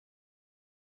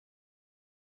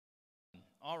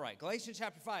All right, Galatians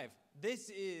chapter 5.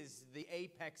 This is the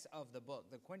apex of the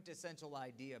book. The quintessential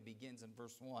idea begins in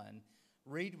verse 1.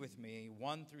 Read with me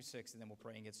 1 through 6, and then we'll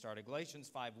pray and get started.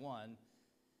 Galatians 5:1.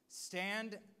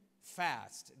 Stand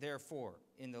fast, therefore,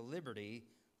 in the liberty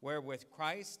wherewith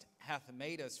Christ hath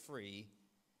made us free,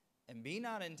 and be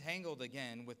not entangled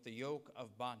again with the yoke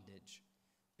of bondage.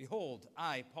 Behold,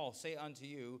 I, Paul, say unto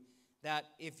you, that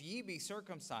if ye be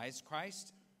circumcised,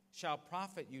 Christ shall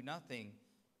profit you nothing.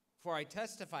 For I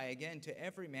testify again to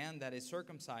every man that is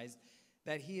circumcised,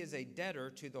 that he is a debtor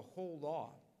to the whole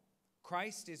law.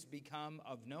 Christ is become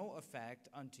of no effect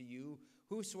unto you.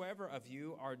 Whosoever of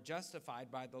you are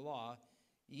justified by the law,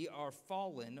 ye are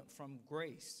fallen from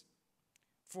grace.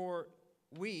 For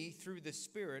we, through the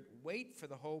Spirit, wait for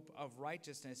the hope of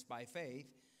righteousness by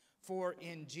faith. For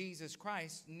in Jesus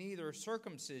Christ neither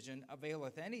circumcision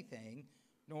availeth anything,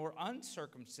 nor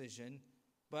uncircumcision,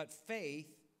 but faith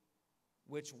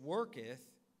which worketh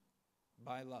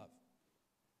by love.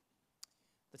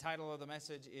 The title of the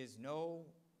message is No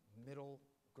Middle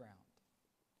Ground.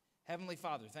 Heavenly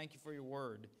Father, thank you for your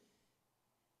word.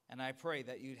 And I pray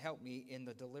that you'd help me in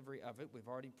the delivery of it. We've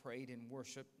already prayed in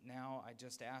worship. Now I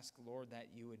just ask, Lord, that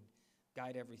you would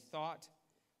guide every thought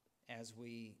as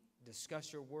we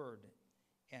discuss your word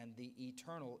and the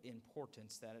eternal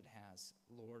importance that it has.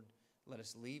 Lord, let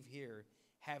us leave here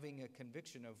having a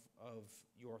conviction of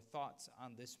your thoughts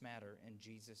on this matter in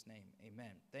Jesus' name.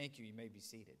 Amen. Thank you. You may be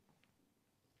seated.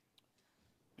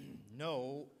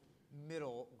 No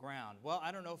middle ground. Well,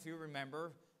 I don't know if you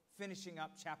remember finishing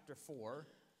up chapter 4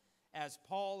 as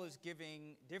Paul is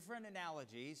giving different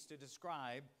analogies to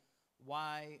describe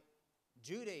why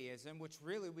Judaism, which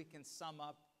really we can sum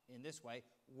up in this way,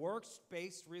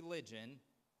 works-based religion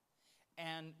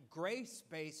and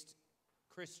grace-based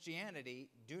Christianity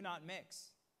do not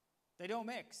mix. They don't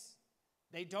mix.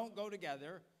 They don't go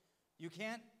together. You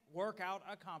can't work out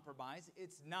a compromise.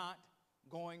 It's not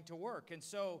going to work. And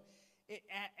so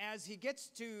as he gets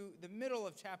to the middle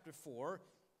of chapter 4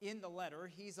 in the letter,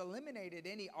 he's eliminated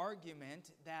any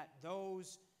argument that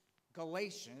those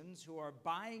Galatians who are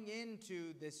buying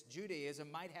into this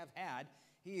Judaism might have had.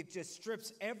 He just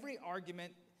strips every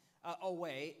argument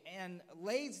away and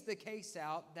lays the case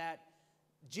out that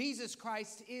Jesus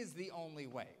Christ is the only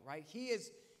way, right? He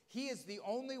is the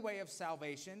only way of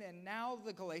salvation, and now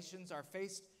the Galatians are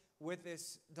faced with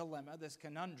this dilemma, this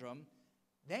conundrum.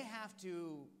 They have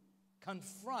to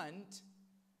confront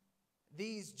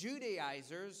these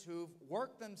Judaizers who've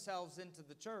worked themselves into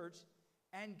the church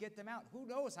and get them out. Who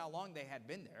knows how long they had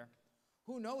been there?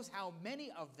 Who knows how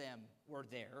many of them were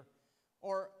there?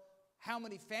 Or how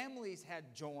many families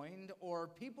had joined, or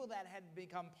people that had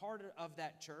become part of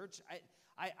that church.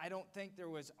 I don't think there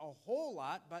was a whole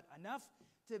lot, but enough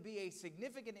to be a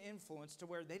significant influence to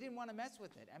where they didn't want to mess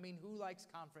with it. I mean, who likes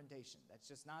confrontation? That's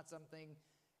just not something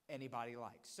anybody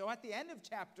likes. So at the end of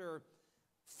chapter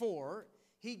 4,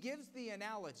 he gives the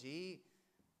analogy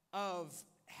of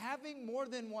having more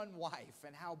than one wife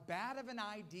and how bad of an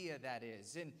idea that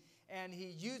is. And he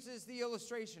uses the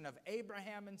illustration of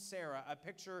Abraham and Sarah, a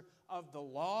picture of the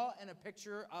law and a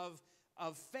picture of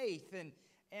faith.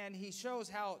 And he shows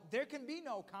how there can be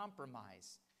no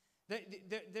compromise.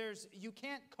 You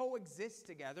can't coexist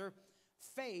together.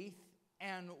 Faith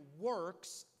and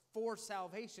works for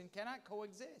salvation cannot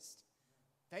coexist.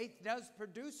 Faith does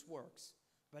produce works,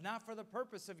 but not for the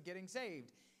purpose of getting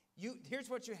saved. Here's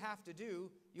what you have to do.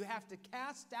 You have to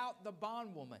cast out the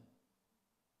bondwoman.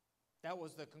 That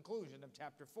was the conclusion of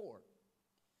chapter 4.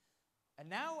 And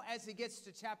now as he gets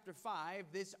to chapter 5,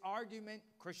 this argument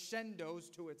crescendos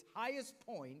to its highest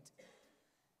point,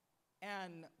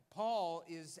 and Paul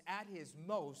is at his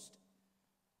most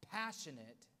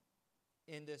passionate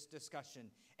in this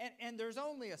discussion. And there's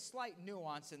only a slight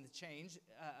nuance in the change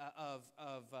of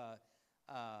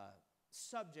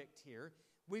subject here.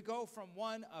 We go from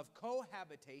one of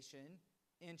cohabitation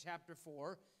in chapter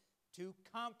 4 to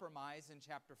compromise in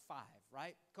chapter 5,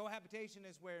 right? Cohabitation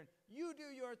is where you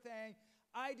do your thing,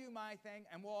 I do my thing,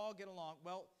 and we'll all get along.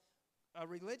 Well, a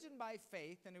religion by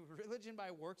faith and a religion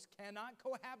by works cannot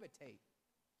cohabitate.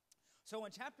 So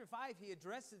in chapter 5, he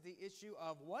addresses the issue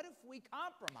of what if we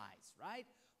compromise, right?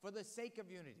 For the sake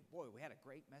of unity. Boy, we had a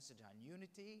great message on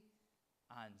unity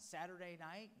on Saturday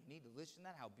night. You need to listen to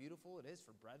that, how beautiful it is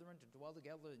for brethren to dwell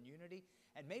together in unity.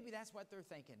 And maybe that's what they're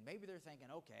thinking. Maybe they're thinking,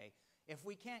 okay, if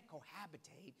we can't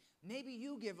cohabitate, maybe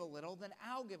you give a little, then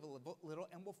I'll give a little,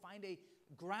 and we'll find a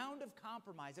ground of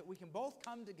compromise that we can both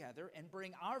come together and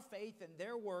bring our faith and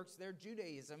their works, their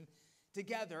Judaism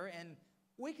together, and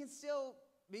we can still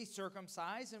be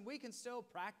circumcised and we can still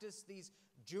practice these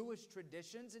Jewish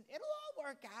traditions, and it'll all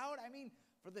work out. I mean,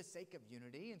 for the sake of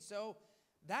unity. And so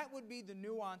that would be the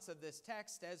nuance of this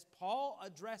text as Paul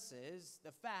addresses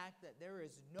the fact that there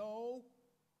is no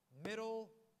middle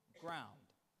ground.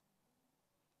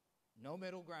 No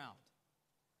middle ground.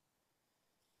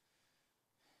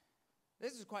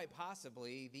 This is quite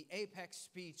possibly the apex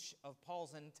speech of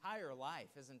Paul's entire life,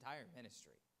 his entire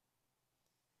ministry.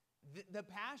 The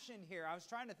passion here, I was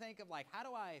trying to think of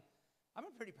I'm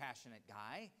a pretty passionate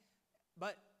guy,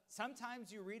 but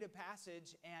sometimes you read a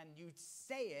passage and you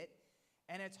say it,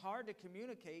 and it's hard to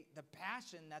communicate the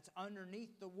passion that's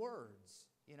underneath the words,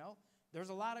 you know? There's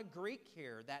a lot of Greek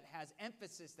here that has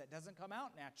emphasis that doesn't come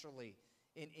out naturally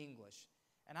in English.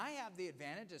 And I have the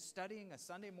advantage of studying a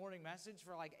Sunday morning message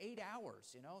for like 8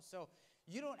 hours, you know? So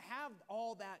you don't have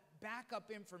all that backup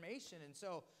information. And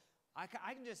so I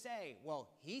can just say, well,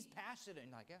 he's passionate.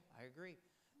 And like, yeah, I agree.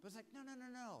 But it's like,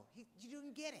 no. You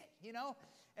didn't get it, you know?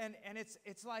 And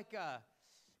it's like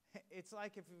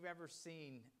if you've ever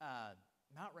seen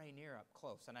Mount Rainier up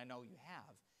close, and I know you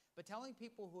have. But telling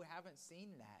people who haven't seen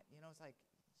that, you know, it's like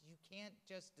you can't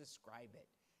just describe it.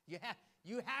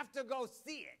 You have to go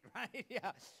see it, right?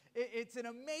 Yeah, it's an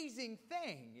amazing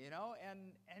thing, you know.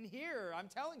 And here, I'm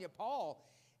telling you, Paul,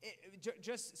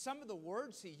 just some of the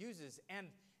words he uses, and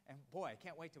boy, I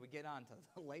can't wait till we get on to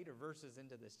the later verses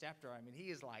into this chapter. I mean,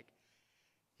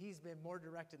 he's been more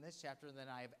direct in this chapter than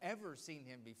I have ever seen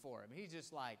him before. I mean,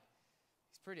 he's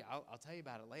pretty, I'll tell you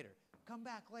about it later. Come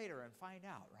back later and find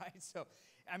out, right? So,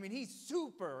 I mean, he's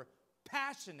super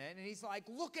passionate, and he's like,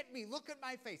 look at me, look at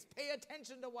my face, pay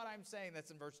attention to what I'm saying.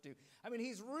 That's in verse 2. I mean,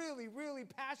 he's really, really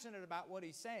passionate about what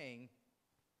he's saying,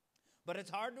 but it's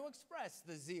hard to express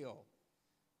the zeal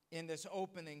in this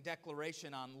opening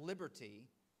declaration on liberty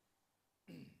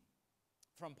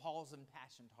from Paul's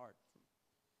impassioned heart.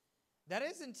 That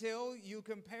is until you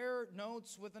compare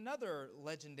notes with another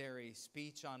legendary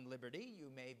speech on liberty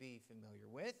you may be familiar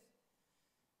with,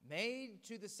 made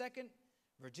to the Second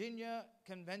Virginia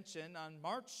Convention on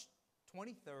March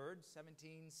 23rd,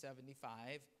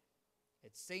 1775,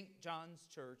 at St. John's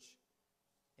Church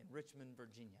in Richmond,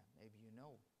 Virginia. Maybe you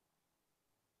know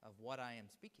of what I am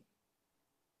speaking.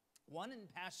 One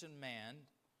impassioned man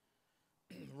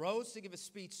rose to give a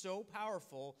speech so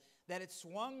powerful that it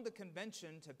swung the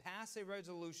convention to pass a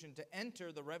resolution to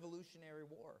enter the Revolutionary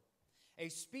War. A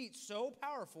speech so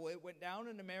powerful it went down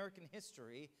in American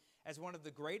history as one of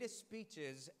the greatest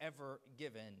speeches ever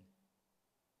given.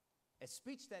 A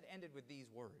speech that ended with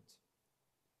these words: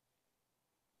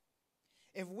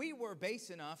 "If we were base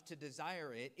enough to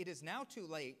desire it, it is now too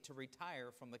late to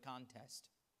retire from the contest.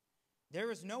 There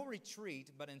is no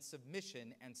retreat but in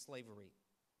submission and slavery.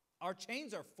 Our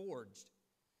chains are forged.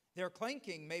 Their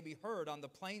clanking may be heard on the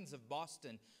plains of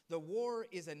Boston. The war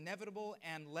is inevitable,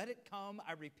 and let it come.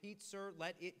 I repeat, sir,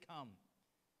 let it come.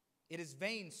 It is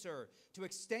vain, sir, to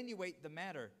extenuate the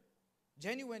matter.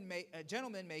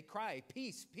 Gentlemen may cry,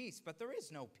 peace, peace, but there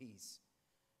is no peace.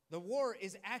 The war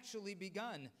is actually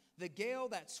begun. The gale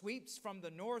that sweeps from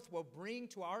the north will bring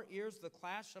to our ears the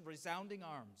clash of resounding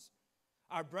arms.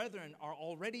 Our brethren are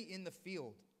already in the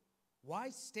field. Why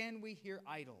stand we here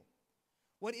idle?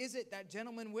 What is it that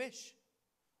gentlemen wish?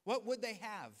 What would they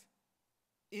have?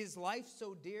 Is life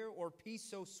so dear or peace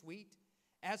so sweet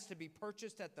as to be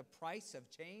purchased at the price of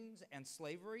chains and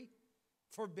slavery?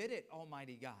 Forbid it,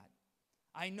 Almighty God.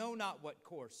 I know not what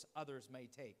course others may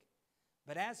take.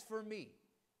 But as for me,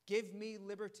 give me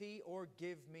liberty or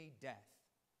give me death."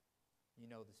 You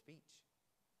know the speech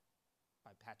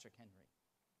by Patrick Henry.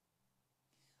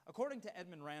 According to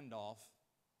Edmund Randolph,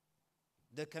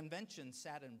 the convention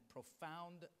sat in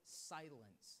profound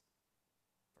silence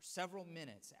for several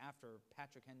minutes after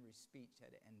Patrick Henry's speech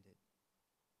had ended.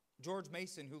 George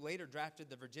Mason, who later drafted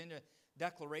the Virginia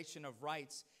Declaration of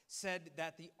Rights, said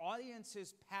that the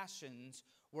audience's passions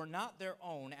were not their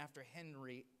own after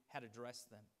Henry had addressed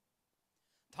them.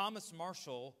 Thomas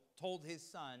Marshall told his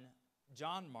son,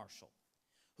 John Marshall,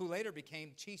 who later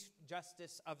became Chief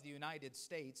Justice of the United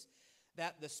States,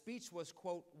 that the speech was,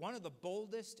 quote, one of the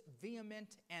boldest,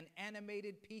 vehement, and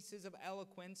animated pieces of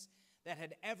eloquence that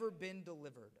had ever been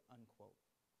delivered, unquote.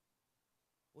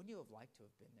 Wouldn't you have liked to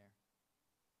have been there?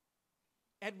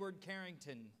 Edward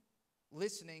Carrington,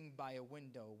 listening by a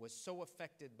window, was so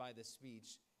affected by the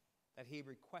speech that he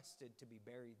requested to be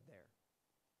buried there.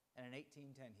 And in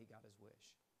 1810, he got his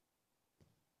wish.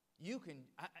 You can,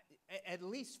 at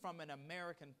least from an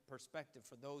American perspective,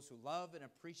 for those who love and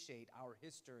appreciate our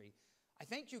history, I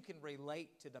think you can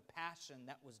relate to the passion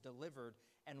that was delivered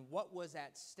and what was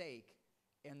at stake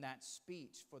in that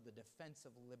speech for the defense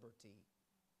of liberty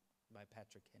by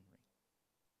Patrick Henry.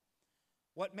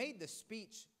 What made the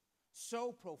speech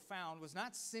so profound was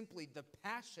not simply the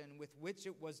passion with which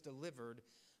it was delivered,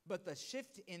 but the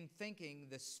shift in thinking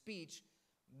the speech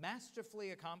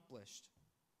masterfully accomplished.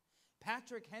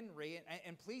 Patrick Henry,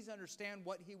 and please understand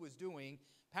what he was doing,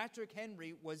 Patrick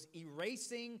Henry was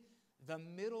erasing the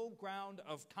middle ground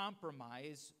of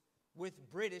compromise with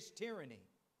British tyranny.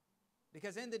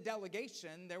 Because in the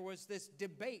delegation, there was this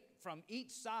debate from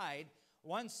each side.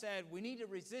 One said, we need to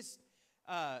resist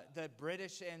the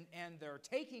British and they're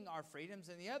taking our freedoms.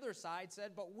 And the other side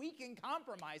said, but we can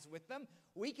compromise with them.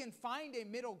 We can find a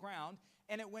middle ground.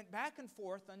 And it went back and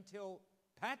forth until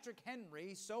Patrick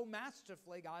Henry so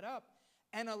masterfully got up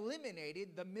and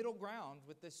eliminated the middle ground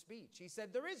with this speech. He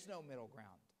said, there is no middle ground.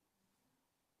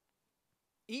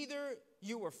 Either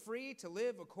you were free to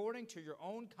live according to your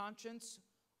own conscience,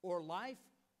 or life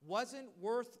wasn't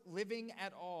worth living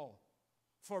at all.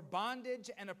 For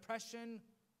bondage and oppression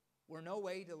were no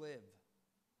way to live.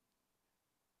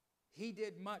 He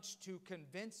did much to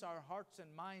convince our hearts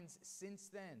and minds since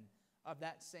then of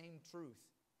that same truth,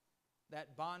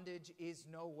 that bondage is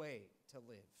no way to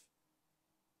live.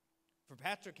 For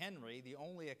Patrick Henry, the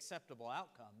only acceptable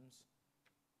outcomes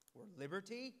were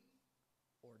liberty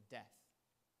or death.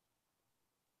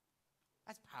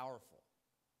 That's powerful.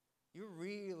 You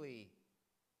really,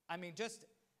 just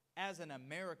as an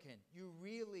American, you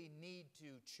really need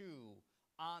to chew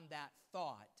on that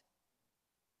thought.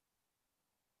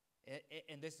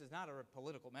 And this is not a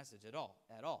political message at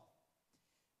all.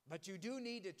 But you do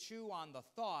need to chew on the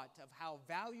thought of how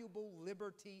valuable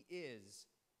liberty is.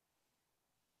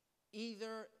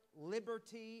 Either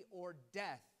liberty or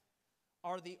death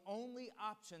are the only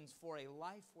options for a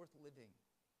life worth living.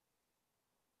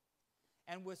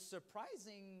 And with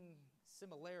surprising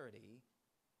similarity,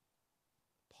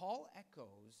 Paul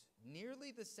echoes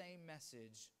nearly the same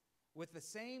message with the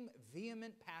same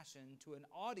vehement passion to an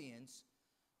audience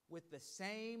with the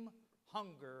same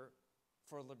hunger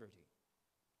for liberty.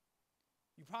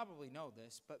 You probably know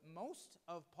this, but most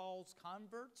of Paul's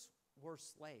converts were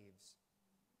slaves.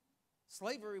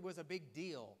 Slavery was a big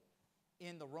deal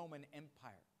in the Roman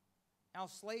Empire. Now,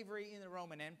 slavery in the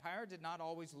Roman Empire did not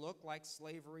always look like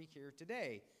slavery here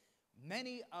today.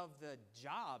 Many of the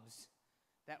jobs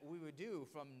that we would do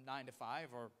from 9 to 5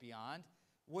 or beyond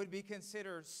would be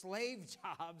considered slave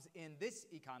jobs in this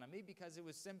economy because it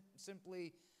was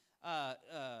simply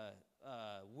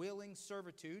willing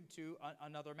servitude to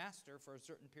another master for a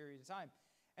certain period of time.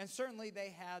 And certainly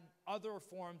they had other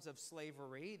forms of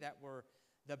slavery that were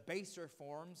the baser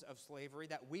forms of slavery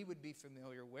that we would be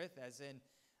familiar with, as in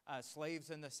slaves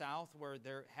in the South where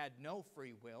there had no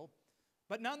free will.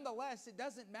 But nonetheless, it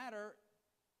doesn't matter.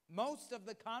 Most of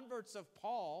the converts of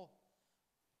Paul,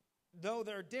 though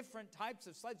there are different types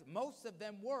of slaves, most of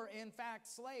them were in fact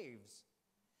slaves.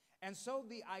 And so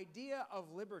the idea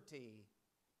of liberty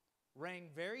rang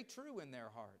very true in their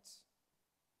hearts.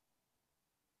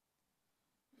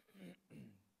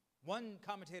 One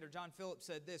commentator, John Phillips,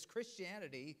 said this: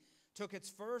 Christianity took its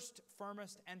first,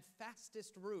 firmest, and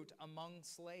fastest root among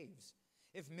slaves.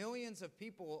 If millions of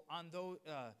people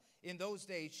in those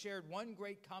days shared one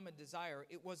great common desire,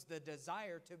 it was the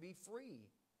desire to be free.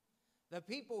 The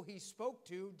people he spoke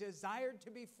to desired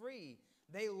to be free.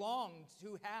 They longed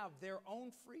to have their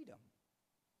own freedom.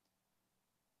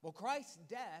 Well, Christ's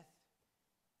death,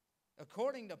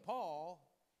 according to Paul,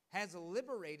 has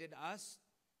liberated us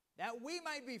that we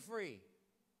might be free.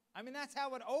 That's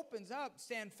how it opens up.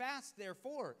 Stand fast,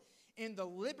 therefore, in the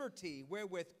liberty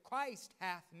wherewith Christ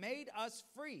hath made us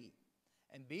free,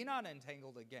 and be not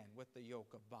entangled again with the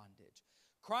yoke of bondage.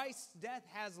 Christ's death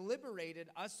has liberated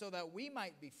us so that we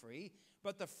might be free,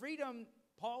 but the freedom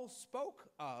Paul spoke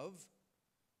of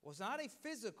was not a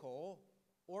physical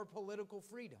or political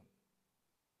freedom.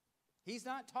 He's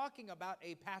not talking about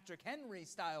a Patrick Henry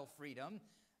style freedom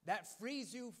that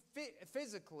frees you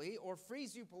physically or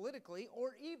frees you politically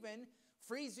or even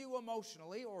frees you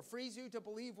emotionally or frees you to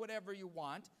believe whatever you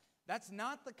want. That's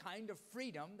not the kind of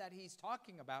freedom that he's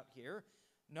talking about here.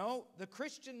 No, the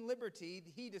Christian liberty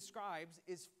he describes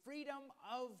is freedom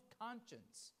of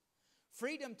conscience.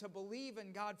 Freedom to believe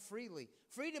in God freely.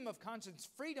 Freedom of conscience.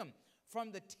 Freedom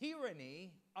from the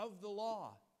tyranny of the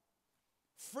law.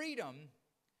 Freedom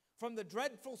from the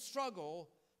dreadful struggle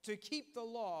to keep the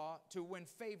law to win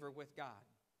favor with God.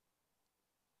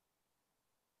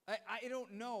 I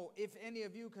don't know if any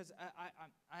of you, because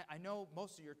I know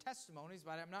most of your testimonies,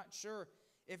 but I'm not sure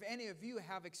if any of you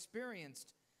have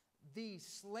experienced the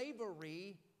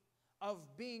slavery of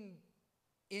being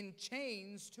in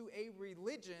chains to a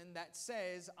religion that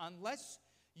says unless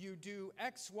you do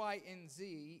X, Y, and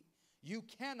Z, you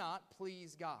cannot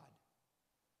please God.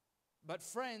 But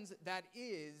friends, that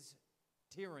is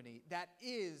tyranny. That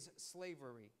is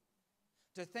slavery.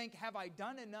 To think, have I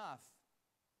done enough?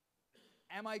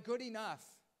 Am I good enough?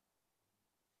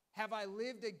 Have I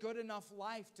lived a good enough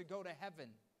life to go to heaven?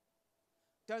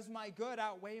 Does my good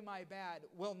outweigh my bad?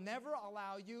 Will never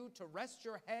allow you to rest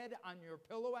your head on your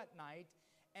pillow at night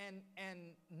and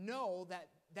know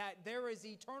that there is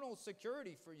eternal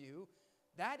security for you.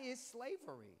 That is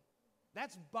slavery.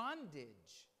 That's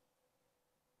bondage.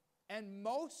 And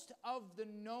most of the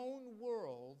known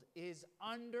world is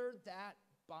under that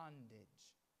bondage.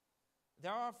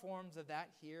 There are forms of that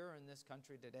here in this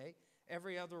country today.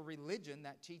 Every other religion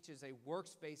that teaches a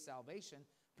works-based salvation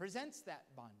presents that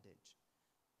bondage.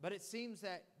 But it seems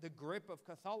that the grip of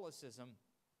Catholicism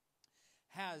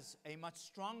has a much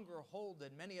stronger hold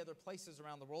in many other places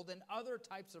around the world than other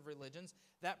types of religions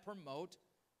that promote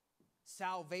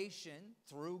salvation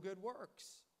through good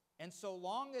works. And so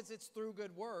long as it's through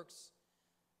good works,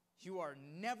 you are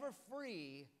never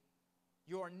free.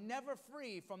 You are never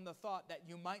free from the thought that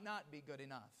you might not be good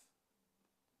enough.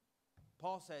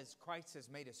 Paul says Christ has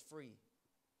made us free.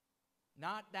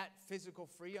 Not that physical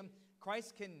freedom.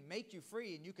 Christ can make you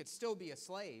free and you could still be a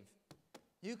slave.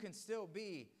 You can still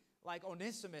be like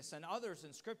Onesimus and others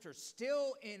in Scripture,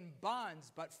 still in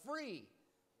bonds but free.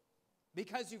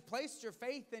 Because you've placed your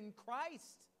faith in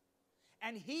Christ.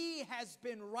 And He has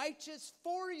been righteous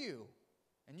for you.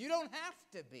 And you don't have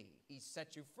to be. He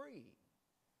set you free.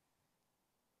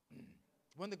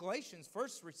 When the Galatians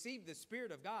first received the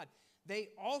Spirit of God, they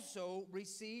also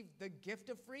received the gift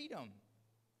of freedom.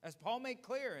 As Paul made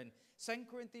clear in 2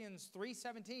 Corinthians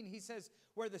 3:17, he says,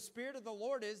 where the Spirit of the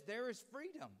Lord is, there is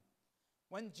freedom.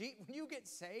 When you get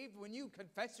saved, when you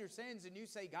confess your sins and you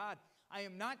say, God, I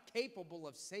am not capable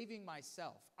of saving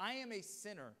myself. I am a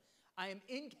sinner. I am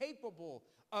incapable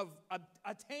of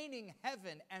attaining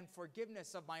heaven and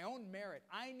forgiveness of my own merit.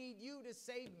 I need you to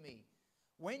save me.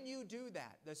 When you do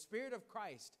that, the Spirit of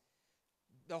Christ,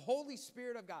 the Holy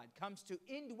Spirit of God, comes to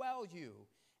indwell you.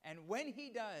 And when He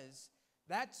does,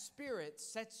 that Spirit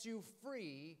sets you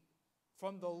free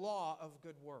from the law of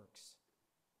good works.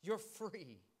 You're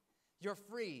free. You're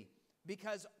free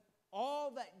because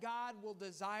all that God will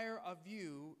desire of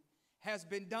you has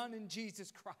been done in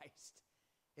Jesus Christ.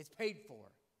 It's paid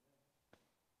for.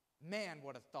 Man,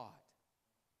 what a thought.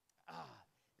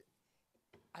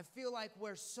 I feel like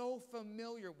we're so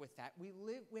familiar with that.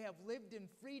 We have lived in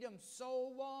freedom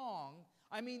so long,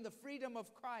 I mean the freedom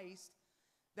of Christ,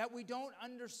 that we don't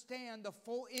understand the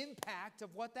full impact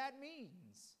of what that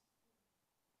means.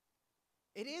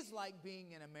 It is like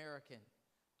being an American.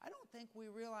 I don't think we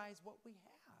realize what we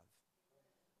have.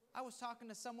 I was talking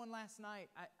to someone last night.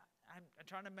 I'm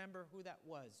trying to remember who that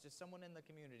was, just someone in the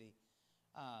community,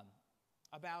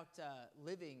 about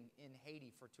living in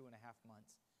Haiti for 2.5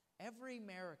 months. Every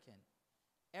American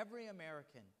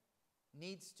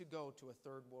needs to go to a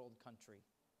third world country.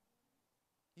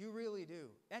 You really do.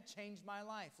 That changed my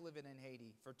life, living in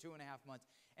Haiti for 2.5 months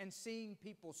and seeing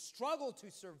people struggle to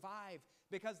survive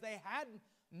because they had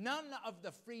none of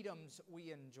the freedoms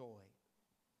we enjoy.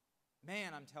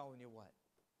 Man, I'm telling you what.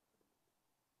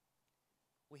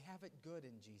 We have it good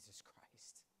in Jesus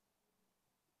Christ.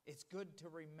 It's good to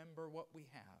remember what we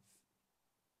have.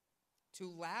 To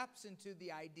lapse into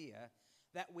the idea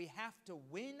that we have to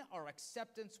win our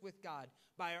acceptance with God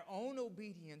by our own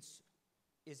obedience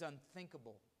is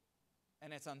unthinkable.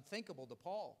 And it's unthinkable to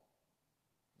Paul.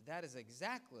 That is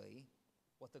exactly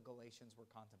what the Galatians were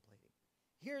contemplating.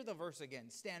 Hear the verse again.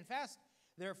 Stand fast,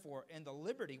 therefore, in the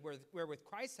liberty wherewith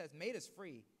Christ has made us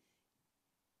free,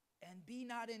 and be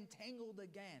not entangled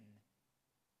again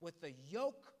with the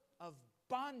yoke of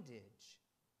bondage.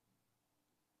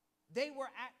 They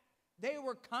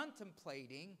were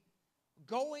contemplating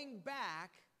going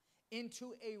back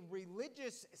into a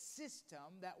religious system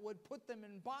that would put them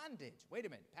in bondage. Wait a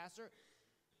minute, Pastor.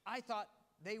 I thought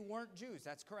they weren't Jews.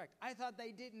 That's correct. I thought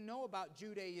they didn't know about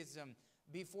Judaism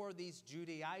before these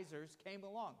Judaizers came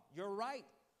along. You're right.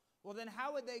 Well, then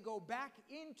how would they go back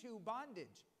into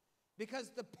bondage?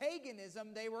 Because the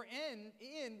paganism they were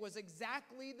in was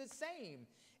exactly the same.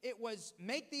 It was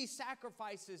make these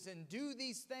sacrifices and do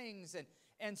these things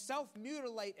and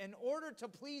self-mutilate in order to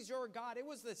please your God. It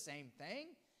was the same thing.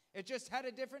 It just had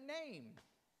a different name.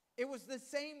 It was the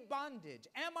same bondage.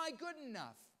 Am I good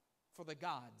enough for the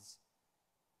gods?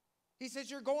 He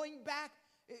says, you're going back.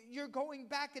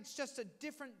 It's just a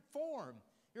different form.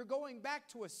 You're going back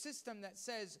to a system that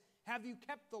says, have you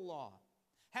kept the law?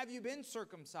 Have you been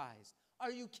circumcised?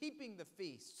 Are you keeping the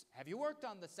feasts? Have you worked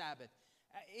on the Sabbath?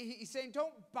 He's saying,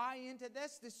 don't buy into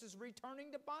this. This is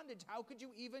returning to bondage. How could you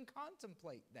even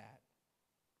contemplate that?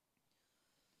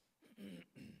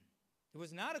 It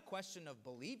was not a question of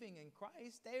believing in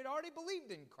Christ. They had already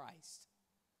believed in Christ.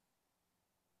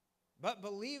 But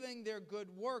believing their good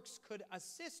works could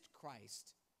assist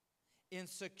Christ in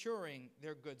securing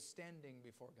their good standing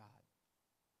before God.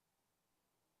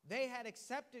 They had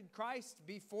accepted Christ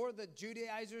before the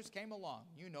Judaizers came along.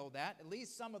 You know that, at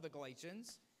least some of the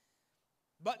Galatians.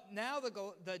 But now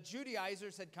the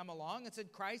Judaizers had come along and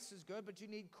said Christ is good, but you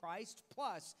need Christ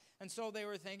plus. And so they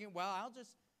were thinking, well,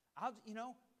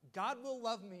 God will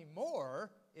love me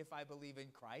more if I believe in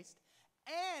Christ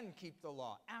and keep the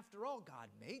law. After all, God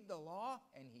made the law,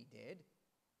 and he did.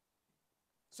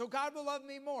 So God will love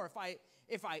me more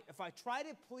if I try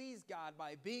to please God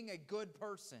by being a good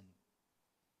person.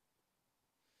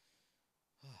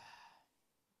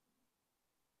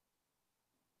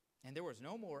 And there was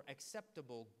no more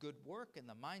acceptable good work in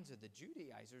the minds of the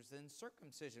Judaizers than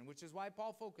circumcision, which is why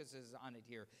Paul focuses on it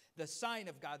here. The sign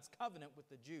of God's covenant with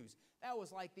the Jews. That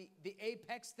was like the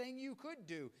apex thing you could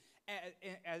do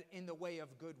in the way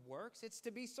of good works. It's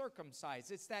to be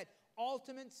circumcised. It's that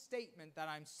ultimate statement that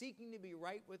I'm seeking to be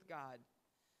right with God.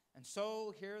 And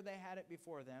so here they had it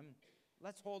before them.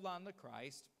 Let's hold on to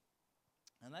Christ,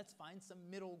 and let's find some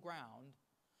middle ground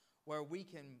where we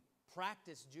can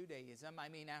practice Judaism. I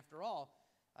mean, after all,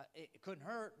 it couldn't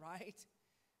hurt, right?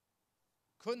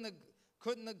 Couldn't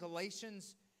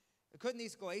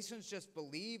these Galatians just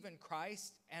believe in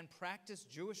Christ and practice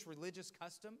Jewish religious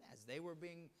custom as they were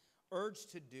being urged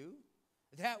to do?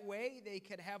 That way they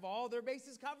could have all their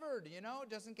bases covered,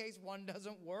 just in case one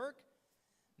doesn't work.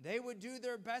 They would do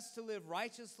their best to live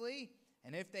righteously,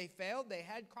 and if they failed, they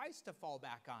had Christ to fall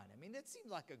back on. I mean, that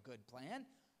seemed like a good plan.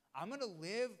 I'm going to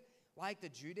live like the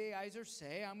Judaizers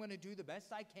say. I'm going to do the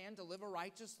best I can to live a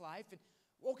righteous life. And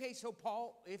okay, so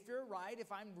Paul, if you're right,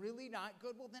 if I'm really not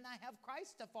good, well, then I have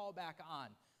Christ to fall back on,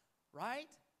 right?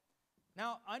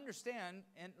 Now, understand,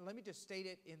 and let me just state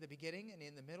it in the beginning and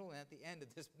in the middle and at the end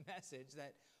of this message,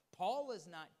 that Paul is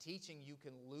not teaching you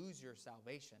can lose your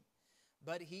salvation,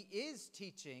 but he is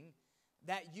teaching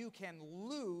that you can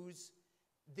lose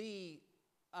the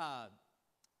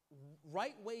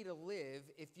right way to live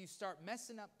if you start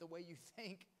messing up the way you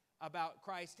think about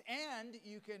Christ, and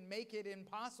you can make it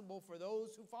impossible for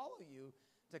those who follow you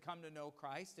to come to know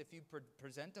Christ if you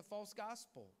present a false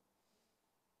gospel.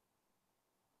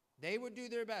 They would do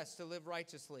their best to live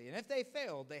righteously, and if they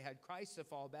failed, they had Christ to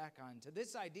fall back on. To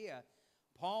this idea,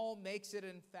 Paul makes it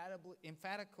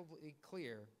emphatically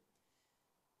clear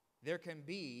there can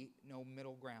be no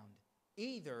middle ground.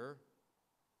 Either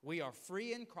we are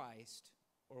free in Christ,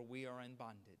 or we are in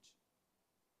bondage.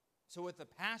 So with the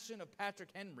passion of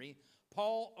Patrick Henry,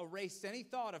 Paul erased any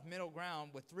thought of middle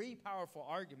ground with three powerful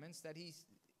arguments that he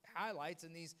highlights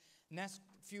in these next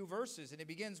few verses. And it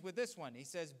begins with this one. He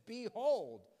says,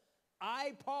 behold,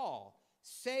 I, Paul,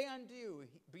 say unto you,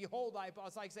 behold, I, Paul.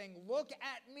 It's like saying, look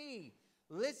at me,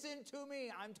 listen to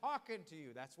me, I'm talking to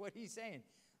you. That's what he's saying.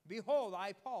 Behold,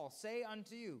 I, Paul, say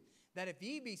unto you, that if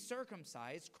ye be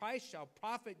circumcised, Christ shall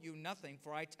profit you nothing.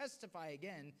 For I testify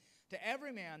again to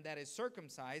every man that is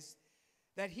circumcised,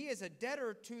 that he is a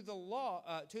debtor to the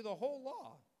law, to the whole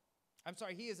law.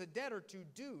 He is a debtor to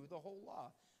do the whole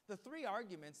law. The three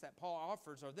arguments that Paul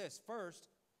offers are this. First,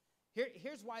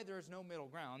 here's why there is no middle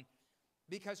ground.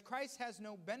 Because Christ has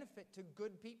no benefit to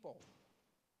good people.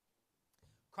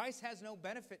 Christ has no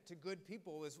benefit to good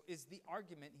people is the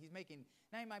argument he's making.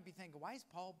 Now you might be thinking, why is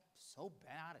Paul so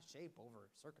bent out of shape over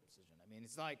circumcision? I mean,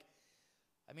 it's like,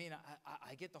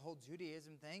 I get the whole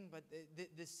Judaism thing, but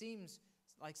this seems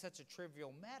like such a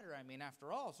trivial matter. I mean,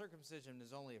 after all, circumcision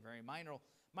is only a very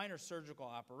minor surgical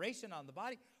operation on the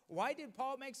body. Why did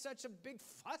Paul make such a big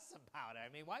fuss about it?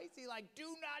 I mean, why is he like, do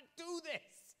not do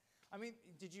this? I mean,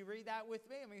 did you read that with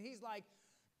me? I mean, he's like,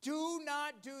 do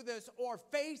not do this or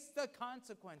face the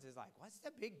consequences. Like, what's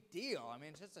the big deal? I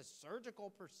mean, it's just a surgical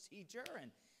procedure.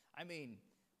 And I mean,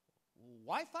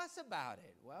 why fuss about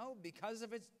it? Well, because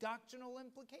of its doctrinal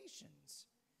implications.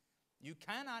 You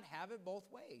cannot have it both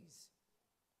ways.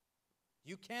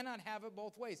 You cannot have it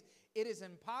both ways. It is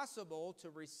impossible to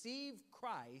receive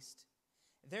Christ,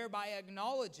 thereby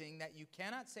acknowledging that you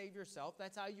cannot save yourself.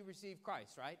 That's how you receive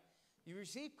Christ, right? You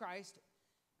receive Christ,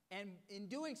 and in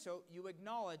doing so, you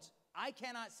acknowledge, I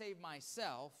cannot save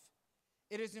myself.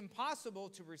 It is impossible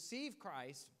to receive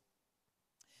Christ,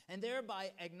 and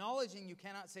thereby acknowledging you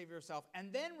cannot save yourself,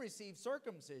 and then receive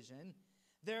circumcision,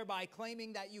 thereby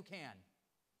claiming that you can.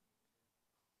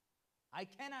 I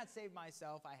cannot save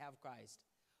myself, I have Christ,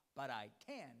 but I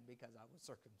can because I was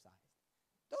circumcised.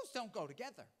 Those don't go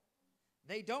together.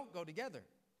 They don't go together.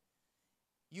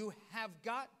 You have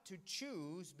got to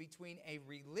choose between a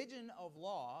religion of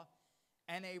law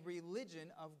and a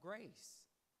religion of grace.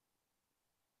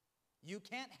 You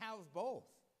can't have both.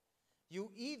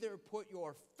 You either put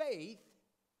your faith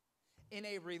in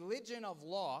a religion of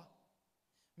law,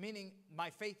 meaning my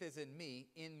faith is in me,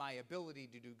 in my ability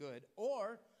to do good,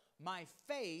 or my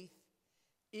faith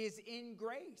is in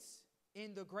grace,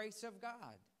 in the grace of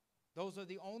God. Those are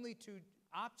the only two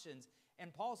options.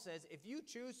 And Paul says, if you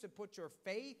choose to put your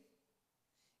faith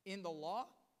in the law,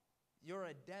 you're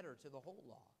a debtor to the whole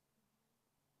law.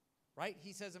 Right?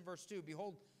 He says in verse 2,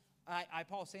 behold, I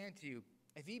Paul, say unto you,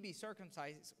 if ye be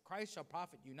circumcised, Christ shall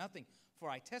profit you nothing. For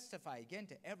I testify again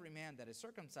to every man that is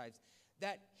circumcised,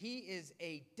 that he is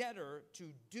a debtor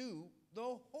to do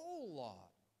the whole law.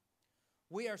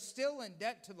 We are still in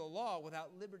debt to the law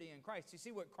without liberty in Christ. You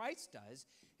see, what Christ does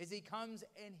is he comes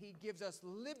and he gives us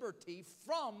liberty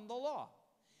from the law.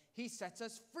 He sets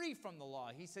us free from the law.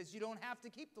 He says, you don't have to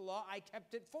keep the law. I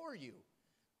kept it for you.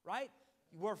 Right?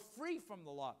 We're free from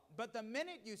the law. But the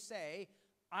minute you say,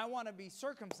 I want to be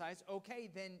circumcised, okay,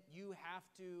 then you have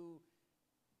to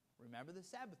remember the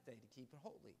Sabbath day to keep it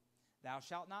holy. Thou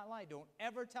shalt not lie. Don't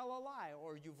ever tell a lie,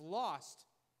 or you've lost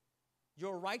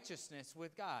your righteousness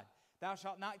with God. Thou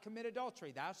shalt not commit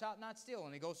adultery. Thou shalt not steal.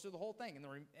 And it goes through the whole thing.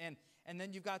 And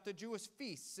then you've got the Jewish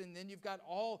feasts, and then you've got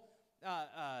all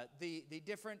the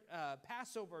different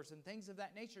Passovers and things of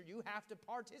that nature you have to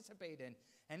participate in.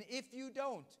 And if you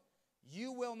don't,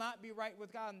 you will not be right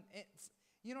with God.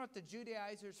 You know what the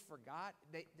Judaizers forgot?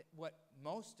 What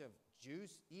most of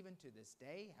Jews, even to this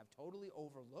day, have totally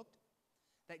overlooked?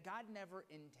 That God never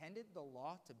intended the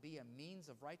law to be a means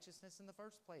of righteousness in the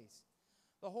first place.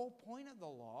 The whole point of the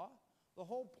law, the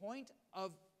whole point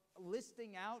of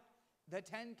listing out the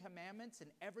 10 Commandments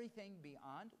and everything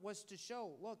beyond was to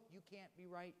show, look, you can't be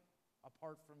right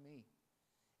apart from me.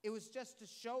 It was just to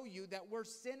show you that we're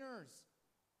sinners.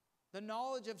 The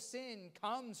knowledge of sin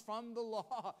comes from the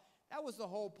law. That was the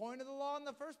whole point of the law in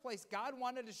the first place. God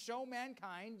wanted to show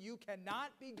mankind you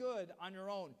cannot be good on your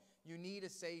own. You need a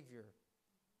Savior.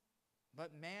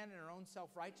 But man in our own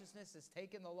self-righteousness has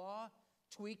taken the law,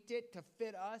 tweaked it to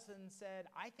fit us, and said,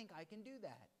 I think I can do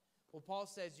that. Well, Paul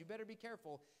says, you better be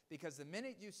careful, because the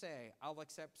minute you say, I'll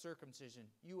accept circumcision,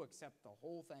 you accept the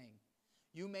whole thing.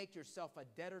 You make yourself a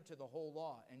debtor to the whole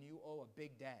law, and you owe a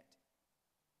big debt.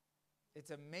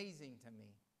 It's amazing to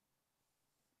me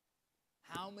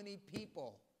how many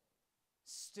people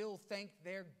still think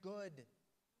they're good.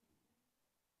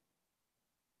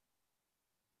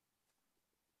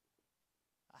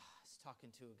 I was talking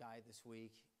to a guy this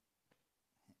week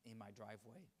in my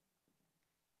driveway.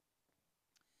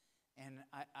 And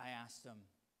I asked him,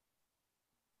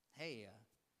 hey,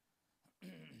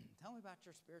 tell me about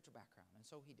your spiritual background. And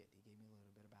so he did. He gave me a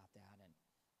little bit about that and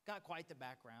got quite the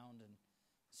background and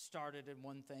started in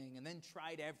one thing and then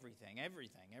tried everything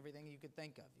you could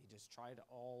think of. He just tried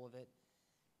all of it.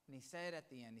 And he said at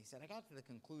the end, I got to the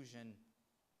conclusion,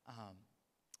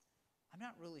 I'm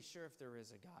not really sure if there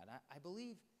is a God. I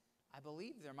believe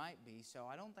there might be, so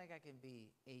I don't think I can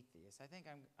be atheist. I think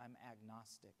I'm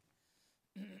agnostic.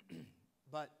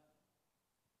 But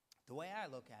the way I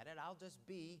look at it, I'll just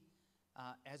be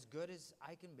as good as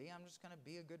I can be. I'm just going to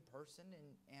be a good person.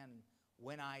 And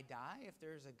when I die, if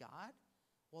there's a God,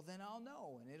 well, then I'll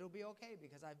know, and it'll be okay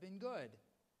because I've been good.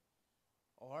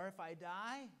 Or if I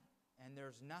die and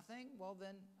there's nothing, well,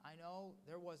 then I know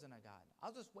there wasn't a God.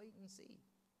 I'll just wait and see.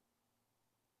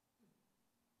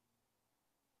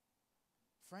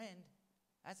 Friend,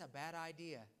 that's a bad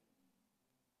idea.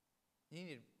 You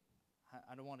need to,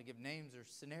 I don't want to give names or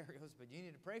scenarios, but you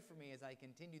need to pray for me as I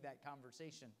continue that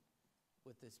conversation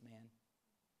with this man,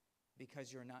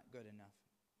 because you're not good enough.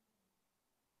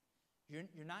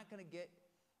 You're not going to get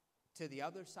to the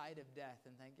other side of death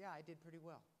and think, yeah, I did pretty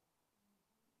well.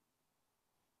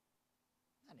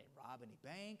 I didn't rob any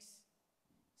banks.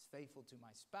 I was faithful to my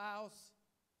spouse.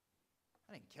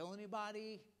 I didn't kill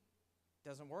anybody. It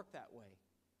doesn't work that way.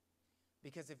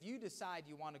 Because if you decide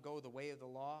you want to go the way of the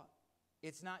law,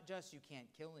 it's not just you can't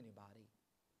kill anybody.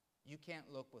 You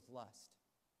can't look with lust.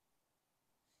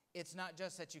 It's not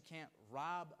just that you can't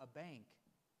rob a bank.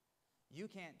 You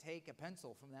can't take a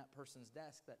pencil from that person's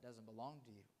desk that doesn't belong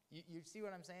to you. You see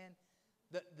what I'm saying?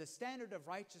 The standard of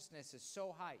righteousness is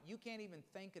so high, you can't even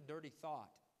think a dirty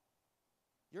thought.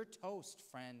 You're toast,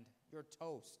 friend. You're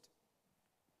toast.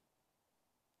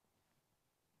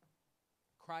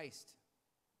 Christ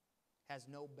has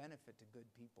no benefit to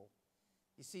good people.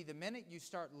 You see, the minute you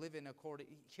start living according...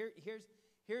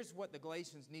 Here's what the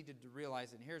Galatians needed to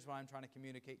realize, and here's what I'm trying to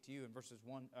communicate to you in verses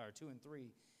 2 and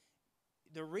 3.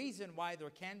 The reason why there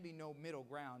can be no middle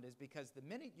ground is because the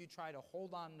minute you try to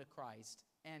hold on to Christ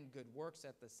and good works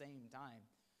at the same time,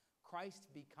 Christ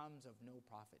becomes of no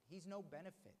profit. He's no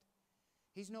benefit.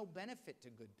 He's no benefit to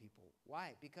good people.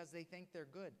 Why? Because they think they're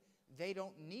good. They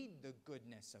don't need the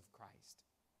goodness of Christ.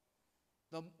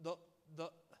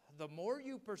 The more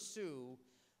you pursue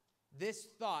this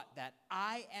thought that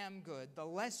I am good, the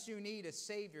less you need a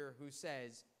Savior who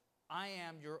says, I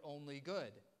am your only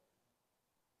good.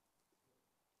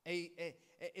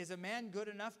 Is a man good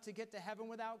enough to get to heaven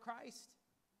without Christ?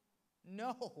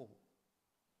 No.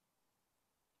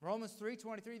 Romans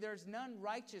 3:23, there's none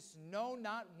righteous, no,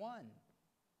 not one.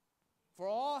 For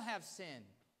all have sinned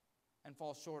and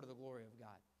fall short of the glory of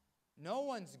God. No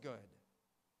one's good.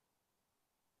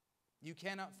 You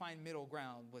cannot find middle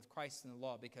ground with Christ and the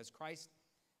law because Christ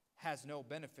has no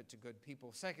benefit to good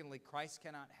people. Secondly, Christ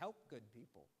cannot help good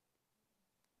people.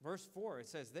 Verse 4, it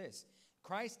says this,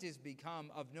 Christ is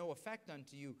become of no effect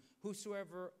unto you.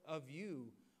 Whosoever of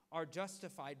you are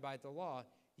justified by the law,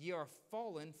 ye are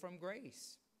fallen from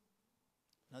grace.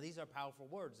 Now, these are powerful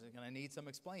words. They're going to need some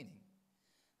explaining.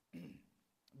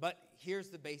 But here's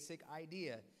the basic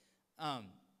idea.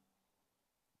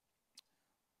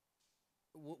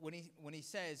 When he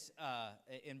says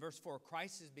in verse 4,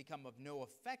 Christ has become of no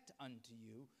effect unto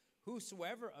you,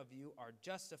 whosoever of you are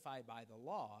justified by the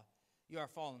law, you are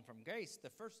fallen from grace. The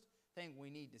first thing we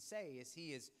need to say is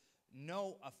he is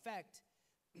no effect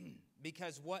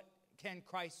because what can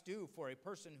Christ do for a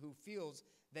person who feels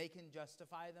they can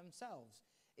justify themselves?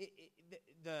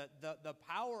 The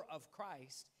power of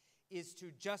Christ is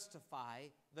to justify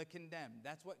the condemned.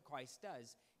 That's what Christ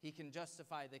does. He can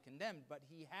justify the condemned, but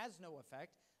he has no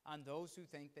effect on those who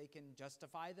think they can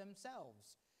justify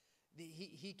themselves.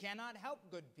 He cannot help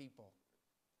good people.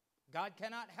 God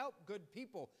cannot help good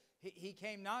people. He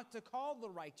came not to call the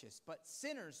righteous, but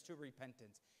sinners to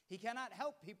repentance. He cannot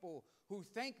help people who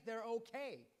think they're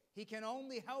okay. He can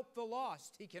only help the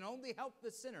lost. He can only help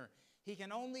the sinner. He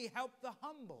can only help the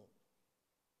humble.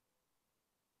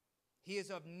 He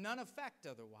is of none effect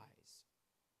otherwise.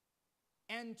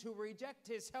 And to reject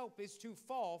his help is to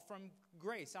fall from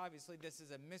grace. Obviously, this is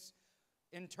a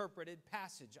misinterpreted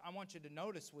passage. I want you to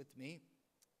notice with me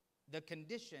the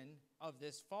condition of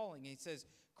this falling. He says,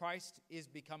 Christ is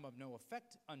become of no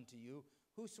effect unto you,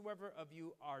 whosoever of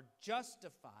you are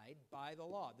justified by the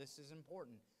law. This is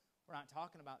important. We're not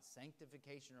talking about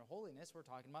sanctification or holiness. We're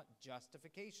talking about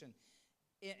justification.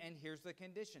 And here's the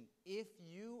condition. If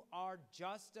you are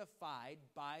justified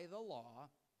by the law,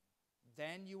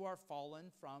 then you are fallen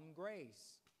from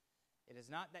grace. It is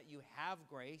not that you have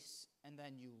grace and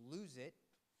then you lose it.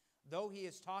 Though he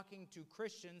is talking to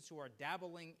Christians who are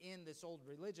dabbling in this old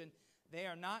religion, they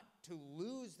are not to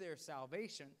lose their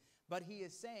salvation. But he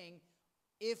is saying,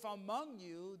 if among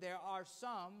you there are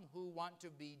some who want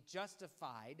to be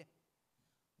justified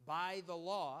by the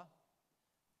law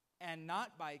and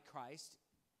not by Christ,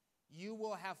 you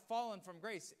will have fallen from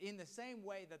grace. In the same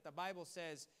way that the Bible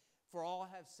says, for all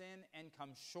have sinned and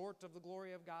come short of the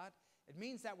glory of God. It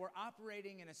means that we're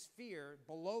operating in a sphere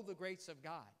below the grace of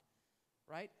God,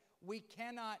 right? We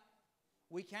cannot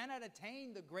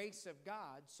attain the grace of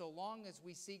God so long as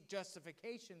we seek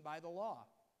justification by the law.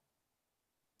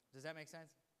 Does that make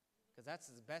sense? Because that's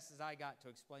as best as I got to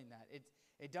explain that.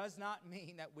 It does not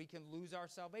mean that we can lose our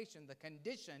salvation. The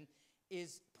condition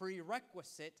is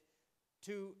prerequisite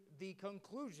to the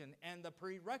conclusion. And the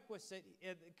prerequisite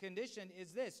condition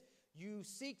is this. You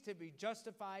seek to be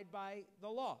justified by the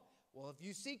law. Well, if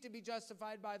you seek to be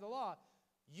justified by the law,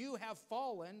 you have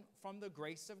fallen from the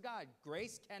grace of God.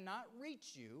 Grace cannot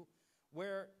reach you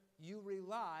where you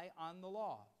rely on the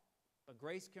law. But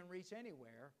grace can reach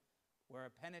anywhere where a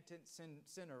penitent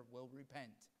sinner will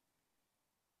repent.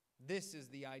 This is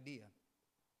the idea.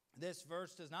 This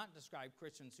verse does not describe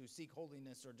Christians who seek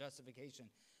holiness or justification,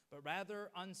 but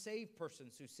rather unsaved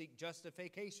persons who seek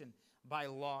justification by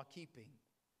law keeping.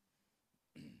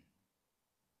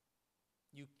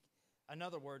 In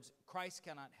other words, Christ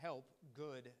cannot help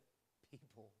good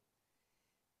people.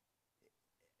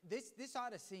 This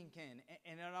ought to sink in,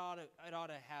 and it ought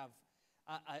to have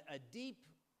a deep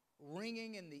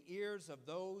ringing in the ears of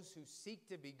those who seek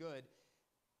to be good.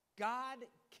 God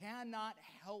cannot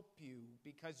help you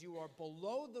because you are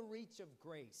below the reach of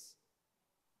grace.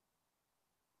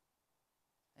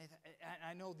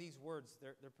 I know these words,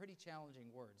 they're pretty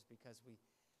challenging words because we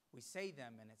say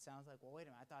them and it sounds like, well, wait a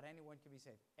minute, I thought anyone could be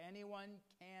saved. Anyone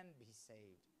can be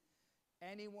saved.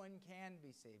 Anyone can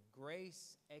be saved.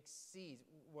 Grace exceeds.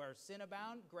 Where sin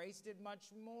abound, grace did much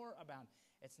more abound.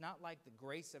 It's not like the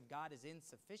grace of God is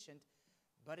insufficient,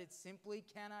 but it simply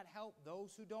cannot help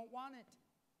those who don't want it.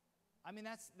 I mean,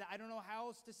 I don't know how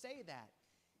else to say that.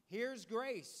 Here's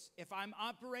grace. If I'm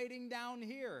operating down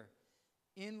here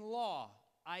in law,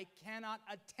 I cannot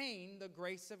attain the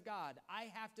grace of God.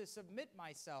 I have to submit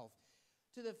myself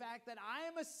to the fact that I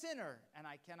am a sinner and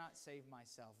I cannot save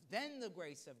myself. Then the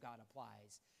grace of God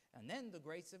applies. And then the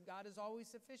grace of God is always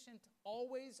sufficient.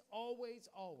 Always, always,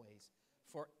 always.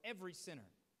 For every sinner.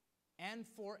 And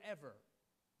forever,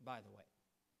 by the way.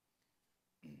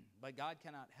 But God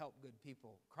cannot help good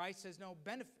people. Christ has no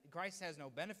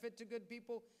benefit to good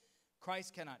people.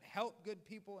 Christ cannot help good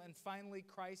people. And finally,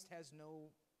 Christ has no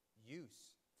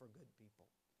use for good people.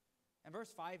 And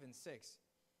verse 5 and 6,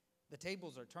 the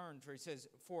tables are turned, for he says,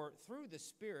 for through the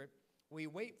Spirit we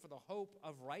wait for the hope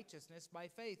of righteousness by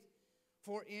faith.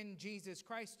 For in Jesus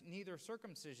Christ neither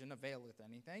circumcision availeth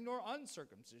anything, nor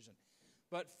uncircumcision,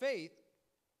 but faith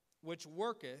which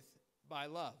worketh by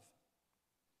love.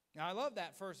 Now I love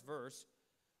that first verse.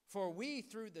 For we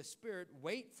through the Spirit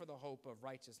wait for the hope of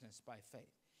righteousness by faith.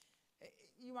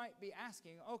 You might be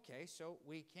asking, okay, so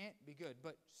we can't be good,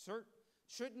 but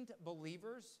shouldn't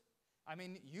believers, I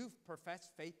mean, you've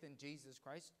professed faith in Jesus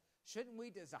Christ, shouldn't we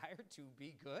desire to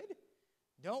be good?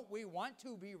 Don't we want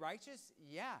to be righteous?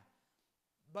 Yeah.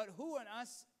 But who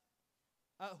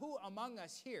among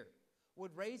us here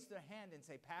would raise their hand and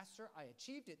say, Pastor, I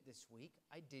achieved it this week.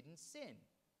 I didn't sin.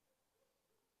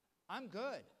 I'm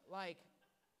good. Like,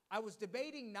 I was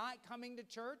debating not coming to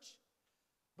church,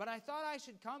 but I thought I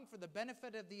should come for the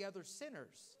benefit of the other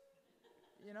sinners.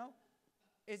 You know?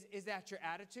 Is that your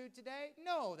attitude today?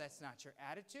 No, that's not your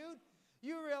attitude.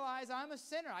 You realize I'm a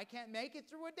sinner. I can't make it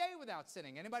through a day without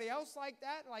sinning. Anybody else like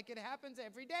that? Like it happens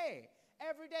every day.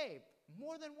 Every day.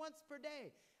 More than once per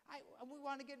day. We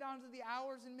want to get down to the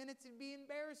hours and minutes and be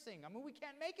embarrassing. I mean, we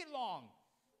can't make it long.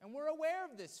 And we're aware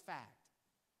of this fact.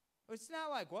 It's not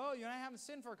like, well, I haven't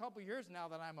sinned for a couple years now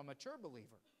that I'm a mature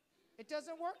believer. It